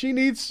Dungeons? She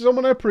needs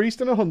someone, a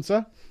priest and a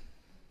hunter.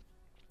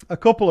 A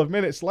couple of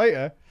minutes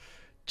later,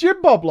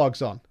 Jim Bob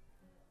logs on.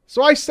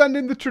 So I send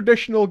in the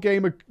traditional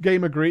gamer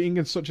greeting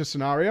in such a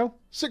scenario.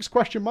 6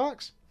 question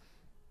marks.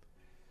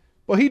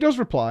 But he does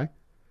reply.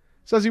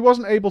 Says he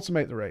wasn't able to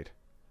make the raid.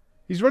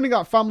 He's running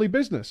that family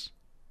business.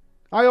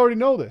 I already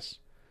know this.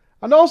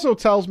 And also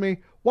tells me,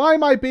 why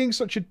am I being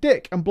such a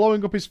dick and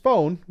blowing up his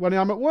phone when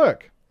I'm at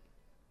work?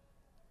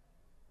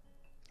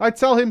 I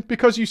tell him,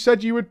 because you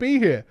said you would be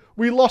here.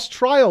 We lost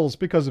trials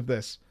because of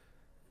this.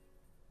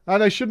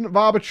 And I shouldn't have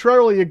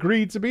arbitrarily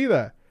agreed to be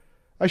there.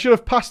 I should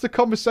have passed the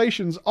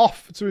conversations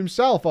off to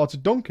himself or to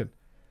Duncan.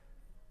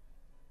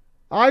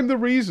 I'm the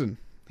reason.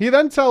 He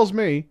then tells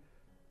me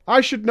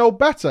I should know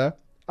better,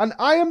 and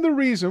I am the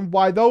reason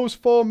why those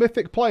 4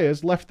 Mythic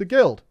players left the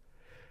guild.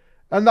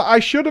 And that I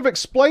should have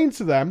explained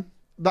to them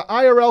the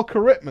IRL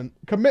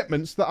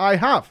commitments that I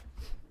have.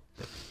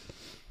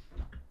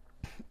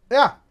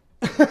 Yeah.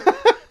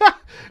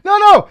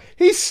 No.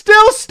 He's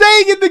still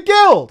staying in the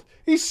guild.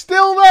 He's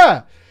still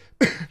there.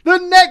 The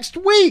next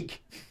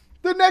week,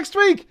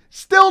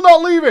 still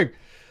not leaving.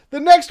 The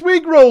next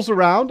week rolls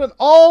around and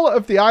all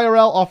of the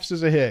IRL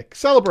officers are here.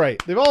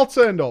 Celebrate. They've all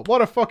turned up.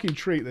 What a fucking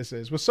treat this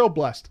is. We're so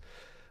blessed.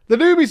 The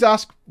newbies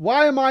ask,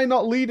 why am I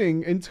not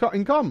leading in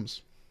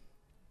comms?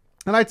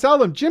 And I tell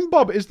them, Jim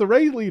Bob is the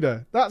raid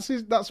leader. That's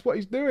what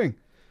he's doing.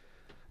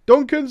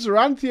 Duncan,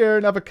 Zoranthia,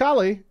 and Eva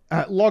Callie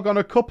log on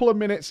a couple of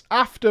minutes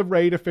after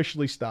raid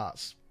officially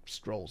starts.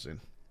 Strolls in.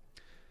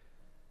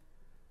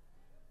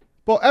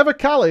 But Eva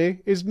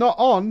Callie is not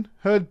on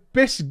her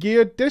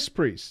bis-geared disc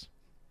priest.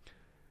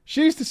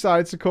 She's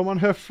decided to come on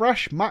her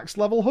fresh max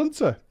level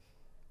hunter.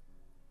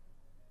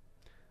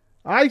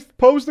 I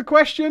posed the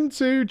question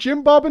to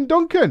Jim Bob and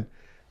Duncan.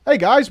 Hey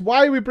guys,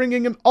 why are we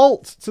bringing an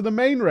alt to the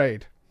main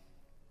raid?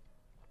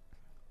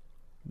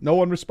 No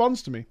one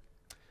responds to me.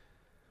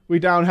 We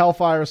down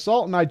Hellfire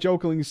Assault and I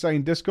jokingly say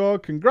in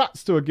Discord,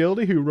 congrats to a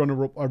guildie who run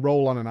a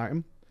roll on an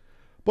item.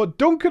 But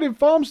Duncan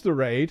informs the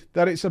raid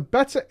that it's a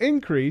better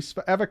increase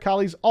for Eva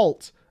Callie's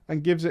alt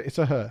and gives it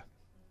to her.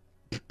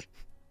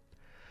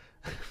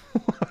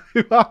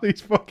 Who are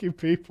these fucking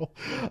people?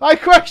 I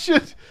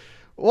questioned,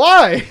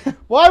 why?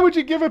 Why would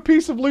you give a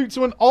piece of loot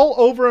to an alt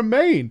over a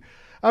main?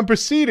 And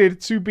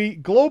proceeded to be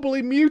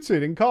globally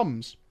muted in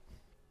comms.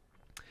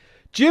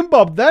 Jim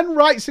Bob then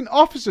writes in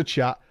officer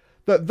chat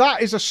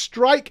that is a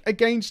strike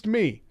against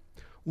me.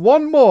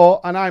 One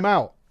more and I'm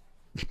out.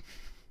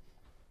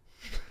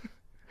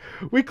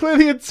 We clear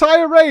the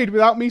entire raid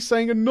without me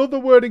saying another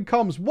word in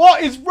comms.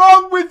 What is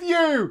wrong with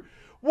you?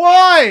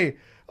 Why?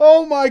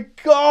 Oh my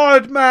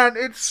god, man.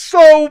 It's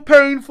so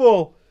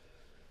painful.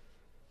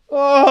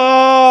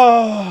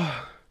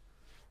 Oh.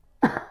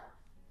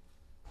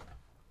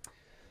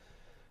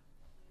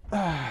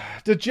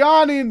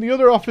 Dajani and the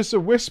other officer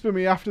whisper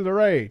me after the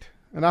raid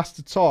and ask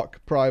to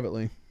talk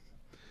privately.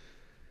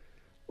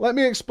 Let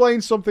me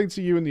explain something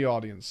to you in the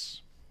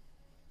audience.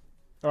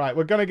 Alright,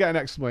 we're going to get an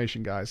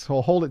explanation, guys.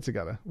 Hold it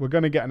together. We're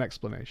going to get an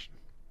explanation.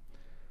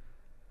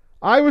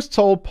 I was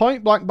told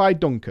point blank by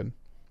Duncan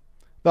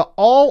that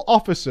all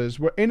officers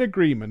were in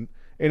agreement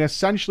in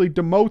essentially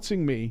demoting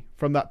me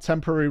from that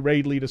temporary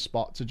raid leader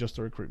spot to just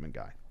a recruitment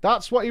guy.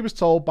 That's what he was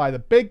told by the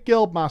big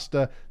guild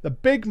master, the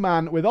big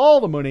man with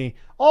all the money,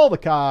 all the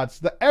cards,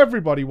 that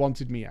everybody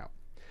wanted me out.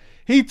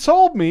 He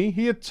told me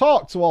he had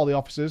talked to all the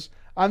officers,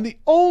 and the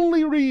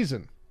only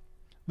reason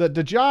that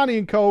Dajani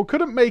and co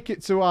couldn't make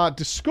it to our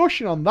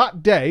discussion on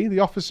that day, the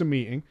officer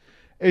meeting,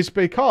 is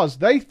because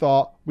they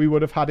thought we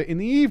would have had it in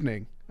the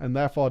evening, and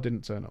therefore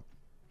didn't turn up.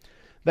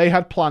 They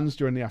had plans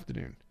during the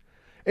afternoon.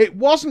 It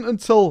wasn't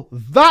until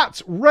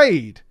that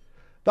raid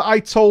that I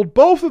told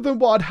both of them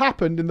what had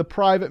happened in the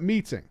private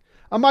meeting.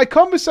 And my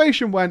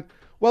conversation went,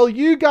 well,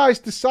 you guys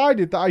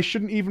decided that I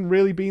shouldn't even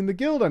really be in the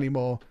guild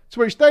anymore. To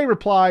which they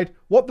replied,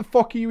 what the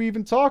fuck are you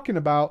even talking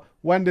about?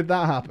 When did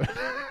that happen?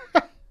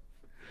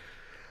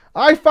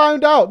 I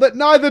found out that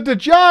neither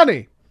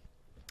Dajani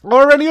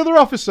or any other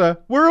officer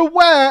were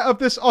aware of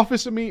this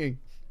officer meeting.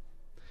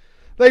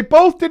 They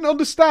both didn't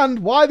understand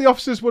why the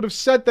officers would have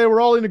said they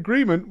were all in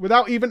agreement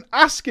without even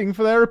asking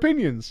for their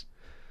opinions.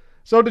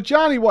 So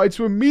Dajani wanted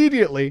to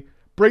immediately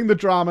bring the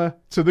drama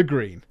to the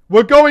green.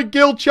 We're going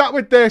guild chat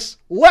with this.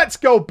 Let's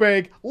go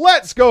big.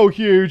 Let's go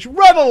huge.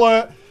 Red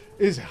alert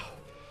is...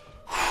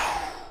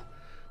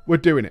 We're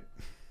doing it.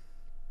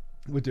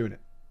 We're doing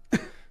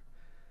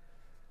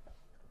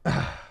it.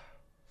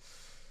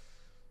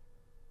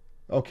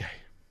 Okay.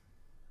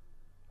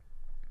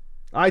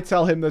 I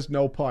tell him there's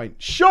no point.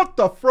 Shut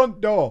the front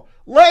door.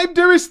 Let him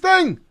do his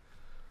thing.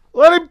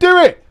 Let him do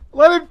it.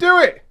 Let him do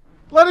it.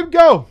 Let him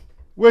go.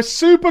 We're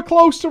super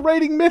close to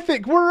raiding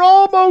Mythic. We're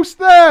almost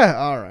there.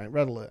 All right,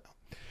 red alert.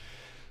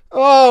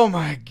 Oh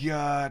my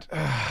god.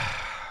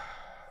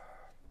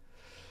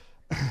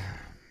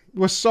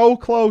 We're so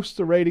close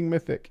to raiding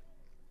Mythic.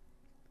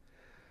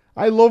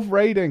 I love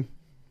raiding.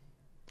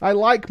 I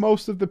like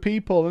most of the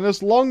people. And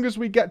as long as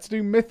we get to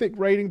do Mythic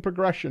raiding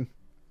progression,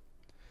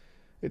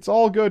 it's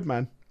all good,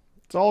 man.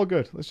 It's all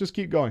good. Let's just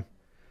keep going.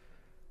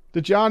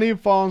 Dajani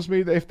informs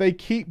me that if they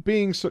keep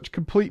being such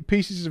complete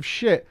pieces of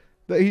shit,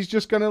 that he's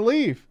just going to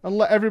leave and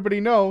let everybody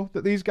know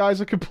that these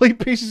guys are complete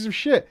pieces of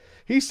shit.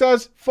 He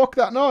says, fuck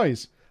that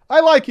noise. I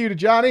like you,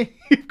 Dajani.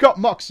 You've got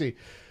moxie.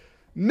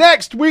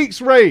 Next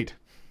week's raid.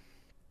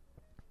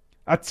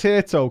 A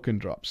tier token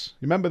drops.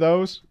 Remember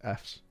those?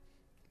 Fs.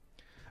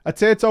 A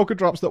tier token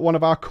drops that one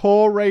of our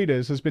core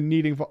raiders has been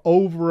needing for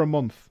over a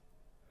month.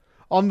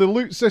 On the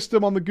loot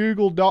system on the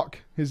Google Doc,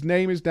 his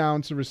name is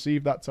down to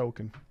receive that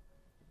token.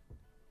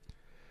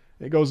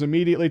 It goes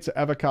immediately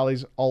to Eva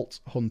Callie's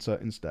alt hunter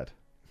instead.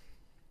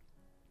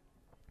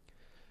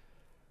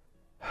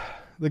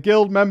 The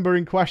guild member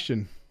in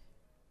question.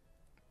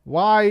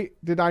 Why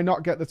did I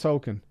not get the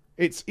token?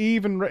 It's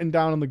even written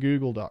down on the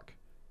Google Doc.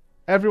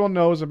 Everyone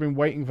knows I've been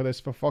waiting for this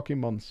for fucking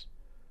months.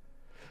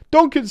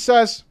 Duncan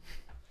says,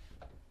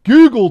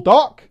 Google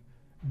Doc?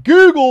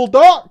 Google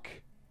Doc?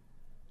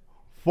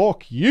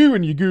 Fuck you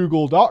and your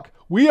Google Doc.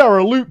 We are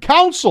a loot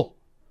council.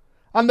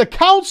 And the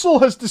council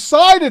has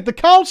decided, the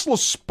council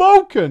has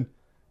spoken,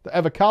 that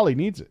Eva Callie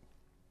needs it.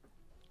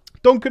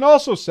 Duncan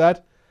also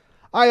said,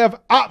 I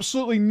have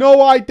absolutely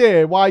no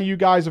idea why you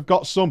guys have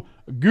got some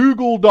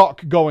Google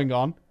Doc going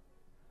on.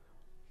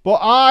 But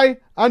I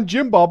and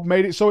Jim Bob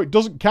made it so it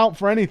doesn't count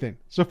for anything.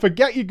 So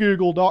forget your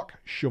Google Doc,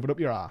 shove it up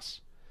your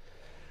ass.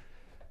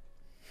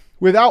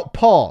 Without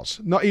pause,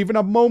 not even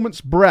a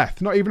moment's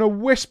breath, not even a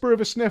whisper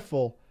of a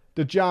sniffle,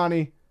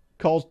 Dajani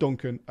calls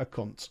Duncan a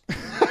cunt.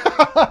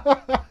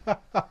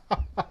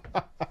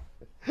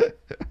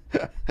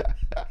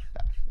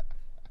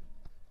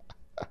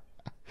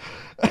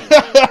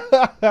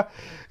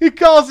 He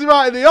calls him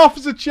out in the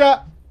officer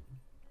chat.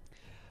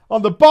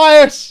 On the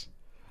bias,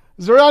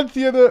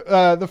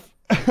 Zoranthia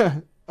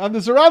and the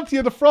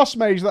Zoranthia the Frost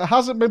Mage that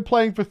hasn't been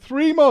playing for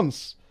 3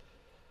 months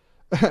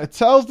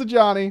tells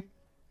Dajani,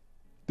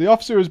 the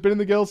officer who has been in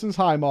the guild since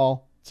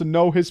Highmaul, to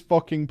know his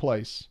fucking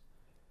place.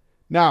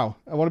 Now,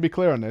 I want to be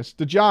clear on this.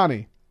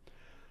 Dajani,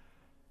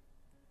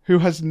 who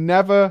has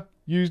never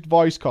used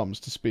voice comms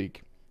to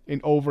speak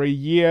in over a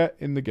year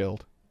in the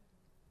guild.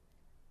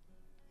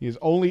 He has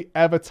only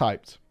ever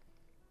typed.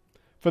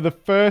 For the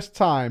first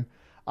time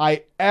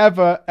I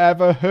ever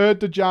heard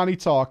Dajani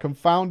talk and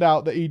found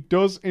out that he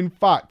does in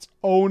fact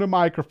own a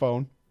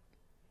microphone.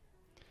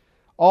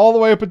 All the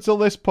way up until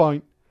this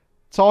point,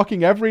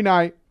 talking every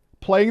night,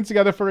 playing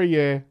together for a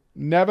year,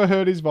 never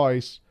heard his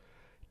voice,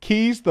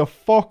 keys the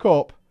fuck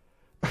up.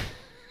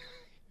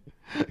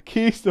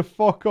 Keys the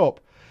fuck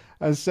up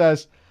and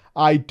says,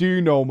 I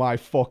do know my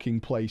fucking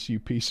place, you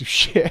piece of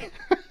shit.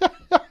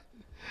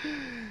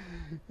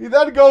 He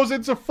then goes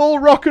into full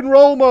rock and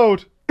roll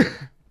mode.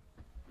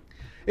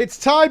 It's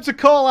time to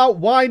call out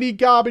whiny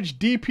garbage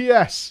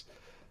DPS.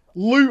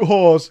 Loot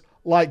whores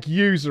like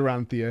you,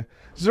 Zoranthia.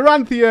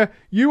 Zoranthia,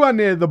 you are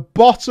near the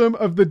bottom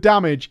of the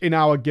damage in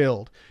our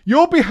guild.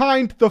 You're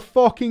behind the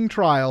fucking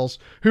Trials,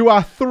 who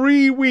are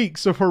 3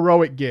 weeks of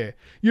heroic gear.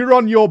 You're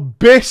on your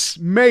Biss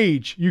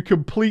Mage, you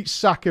complete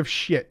sack of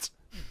shit.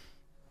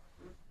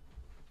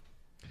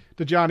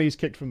 Dajani is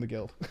kicked from the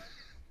guild.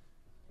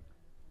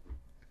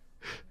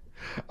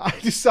 I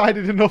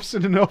decided enough's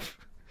enough.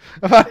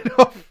 I've had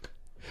enough.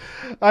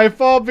 I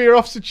informed via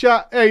officer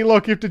chat, hey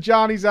look, if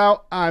Dajani's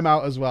out, I'm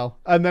out as well.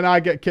 And then I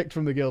get kicked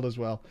from the guild as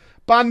well.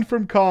 Banned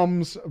from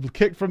comms,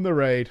 kicked from the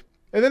raid.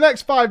 In the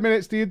next 5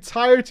 minutes, the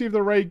entirety of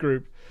the raid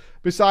group,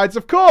 besides,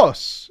 of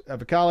course,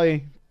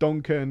 Evakali,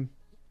 Duncan,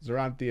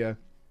 Zoranthia,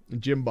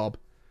 and Jim Bob,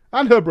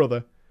 and her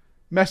brother,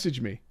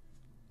 message me.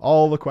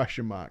 All the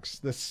question marks.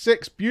 The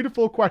 6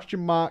 beautiful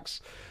question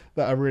marks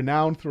that are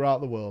renowned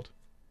throughout the world.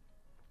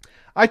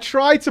 I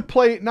try to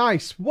play it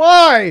nice.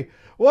 Why?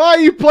 Why are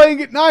you playing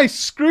it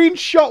nice?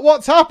 Screenshot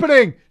what's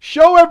happening.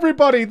 Show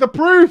everybody the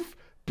proof.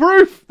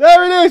 Proof.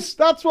 There it is.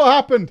 That's what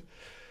happened.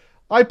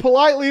 I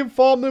politely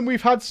inform them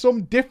we've had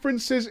some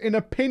differences in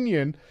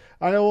opinion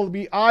and I will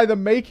be either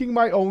making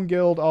my own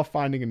guild or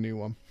finding a new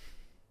one.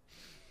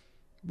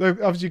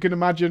 As you can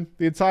imagine,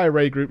 the entire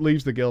raid group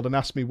leaves the guild and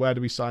asks me where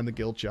do we sign the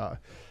guild charter.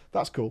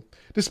 That's cool.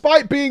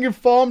 Despite being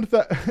informed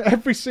that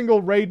every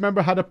single raid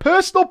member had a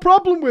personal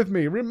problem with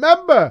me.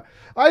 Remember,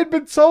 I had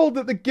been told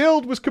that the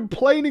guild was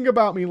complaining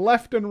about me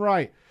left and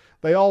right.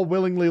 They all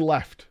willingly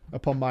left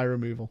upon my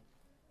removal.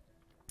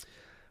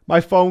 My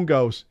phone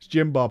goes. It's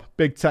Jim Bob.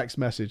 Big text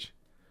message.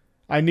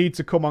 I need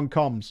to come on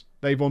comms.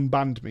 They've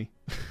unbanned me.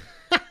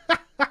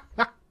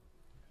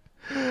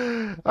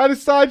 I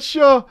decide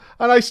sure,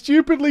 and I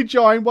stupidly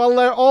join while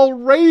they're all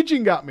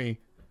raging at me.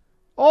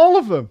 All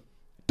of them.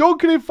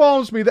 Duncan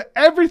informs me that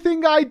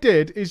everything I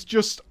did is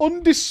just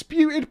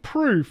undisputed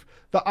proof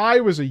that I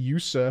was a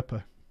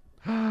usurper.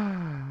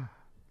 I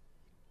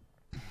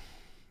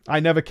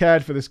never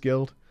cared for this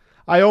guild.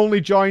 I only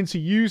joined to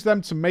use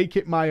them to make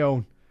it my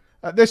own.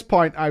 At this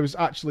point, I was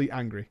actually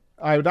angry.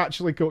 I would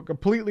actually go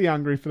completely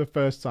angry for the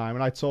first time,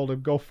 and I told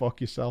him, go fuck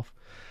yourself.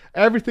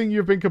 Everything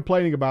you've been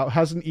complaining about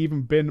hasn't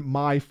even been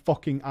my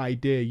fucking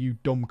idea, you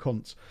dumb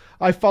cunt.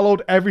 I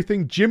followed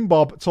everything Jim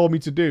Bob told me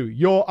to do,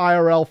 your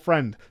IRL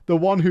friend, the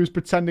one who's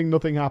pretending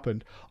nothing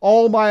happened.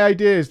 All my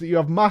ideas that you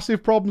have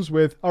massive problems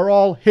with are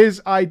all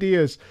his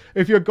ideas.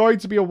 If you're going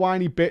to be a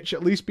whiny bitch,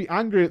 at least be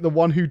angry at the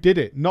one who did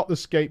it, not the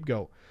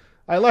scapegoat.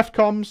 I left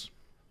comms.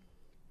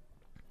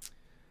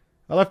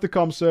 I left the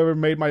comms server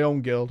and made my own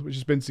guild, which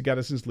has been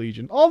together since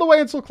Legion, all the way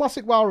until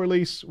Classic WoW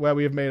release, where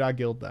we have made our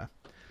guild there.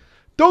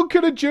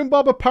 Duncan and Jim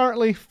Bob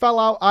apparently fell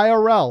out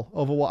IRL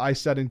over what I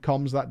said in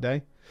comms that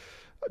day.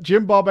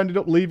 Jim Bob ended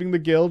up leaving the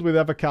guild with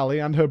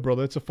Evakali and her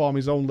brother to form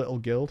his own little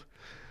guild.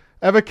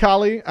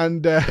 Evakali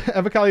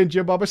and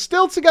Jim Bob are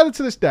still together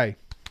to this day.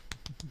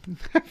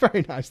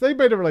 Very nice. They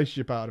made a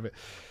relationship out of it.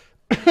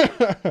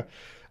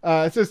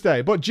 To this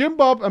day. But Jim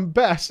Bob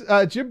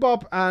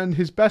and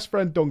his best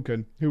friend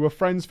Duncan, who were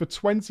friends for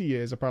 20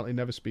 years, apparently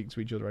never speak to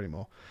each other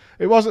anymore.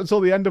 It wasn't until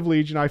the end of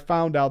Legion I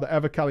found out that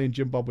Evakali and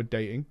Jim Bob were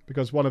dating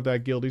because one of their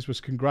guildies was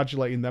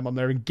congratulating them on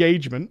their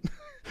engagement.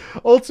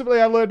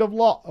 Ultimately, I learned a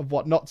lot of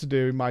what not to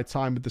do in my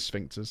time with the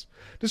Sphincters.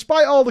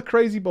 Despite all the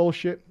crazy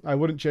bullshit, I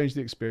wouldn't change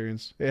the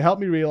experience. It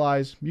helped me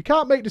realize you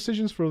can't make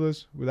decisions for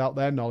others without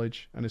their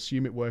knowledge and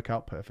assume it work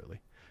out perfectly.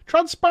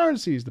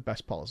 Transparency is the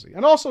best policy.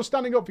 And also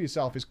standing up for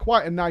yourself is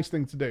quite a nice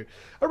thing to do.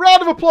 A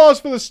round of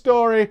applause for the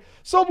story.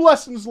 Some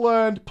lessons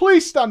learned.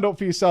 Please stand up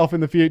for yourself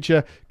in the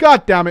future.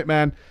 God damn it,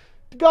 man.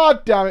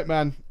 God damn it,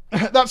 man.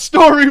 That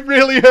story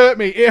really hurt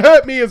me. It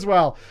hurt me as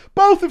well.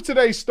 Both of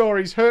today's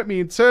stories hurt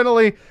me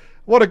internally.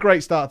 What a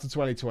great start to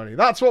 2020.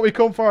 That's what we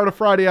come for on a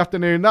Friday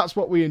afternoon. That's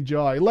what we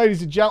enjoy.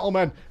 Ladies and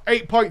gentlemen,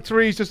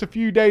 8.3 is just a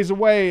few days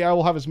away. I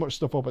will have as much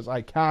stuff up as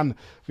I can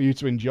for you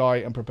to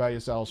enjoy and prepare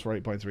yourselves for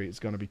 8.3. It's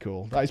going to be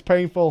cool. That is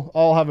painful.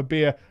 I'll have a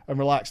beer and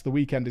relax. The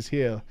weekend is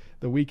here.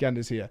 The weekend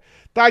is here.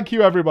 Thank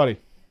you, everybody.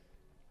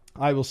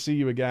 I will see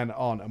you again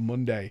on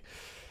Monday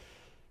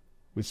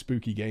with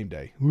Spooky Game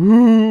Day.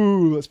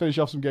 Woo! Let's finish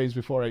off some games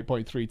before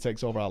 8.3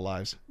 takes over our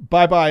lives.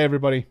 Bye-bye,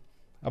 everybody.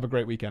 Have a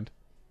great weekend.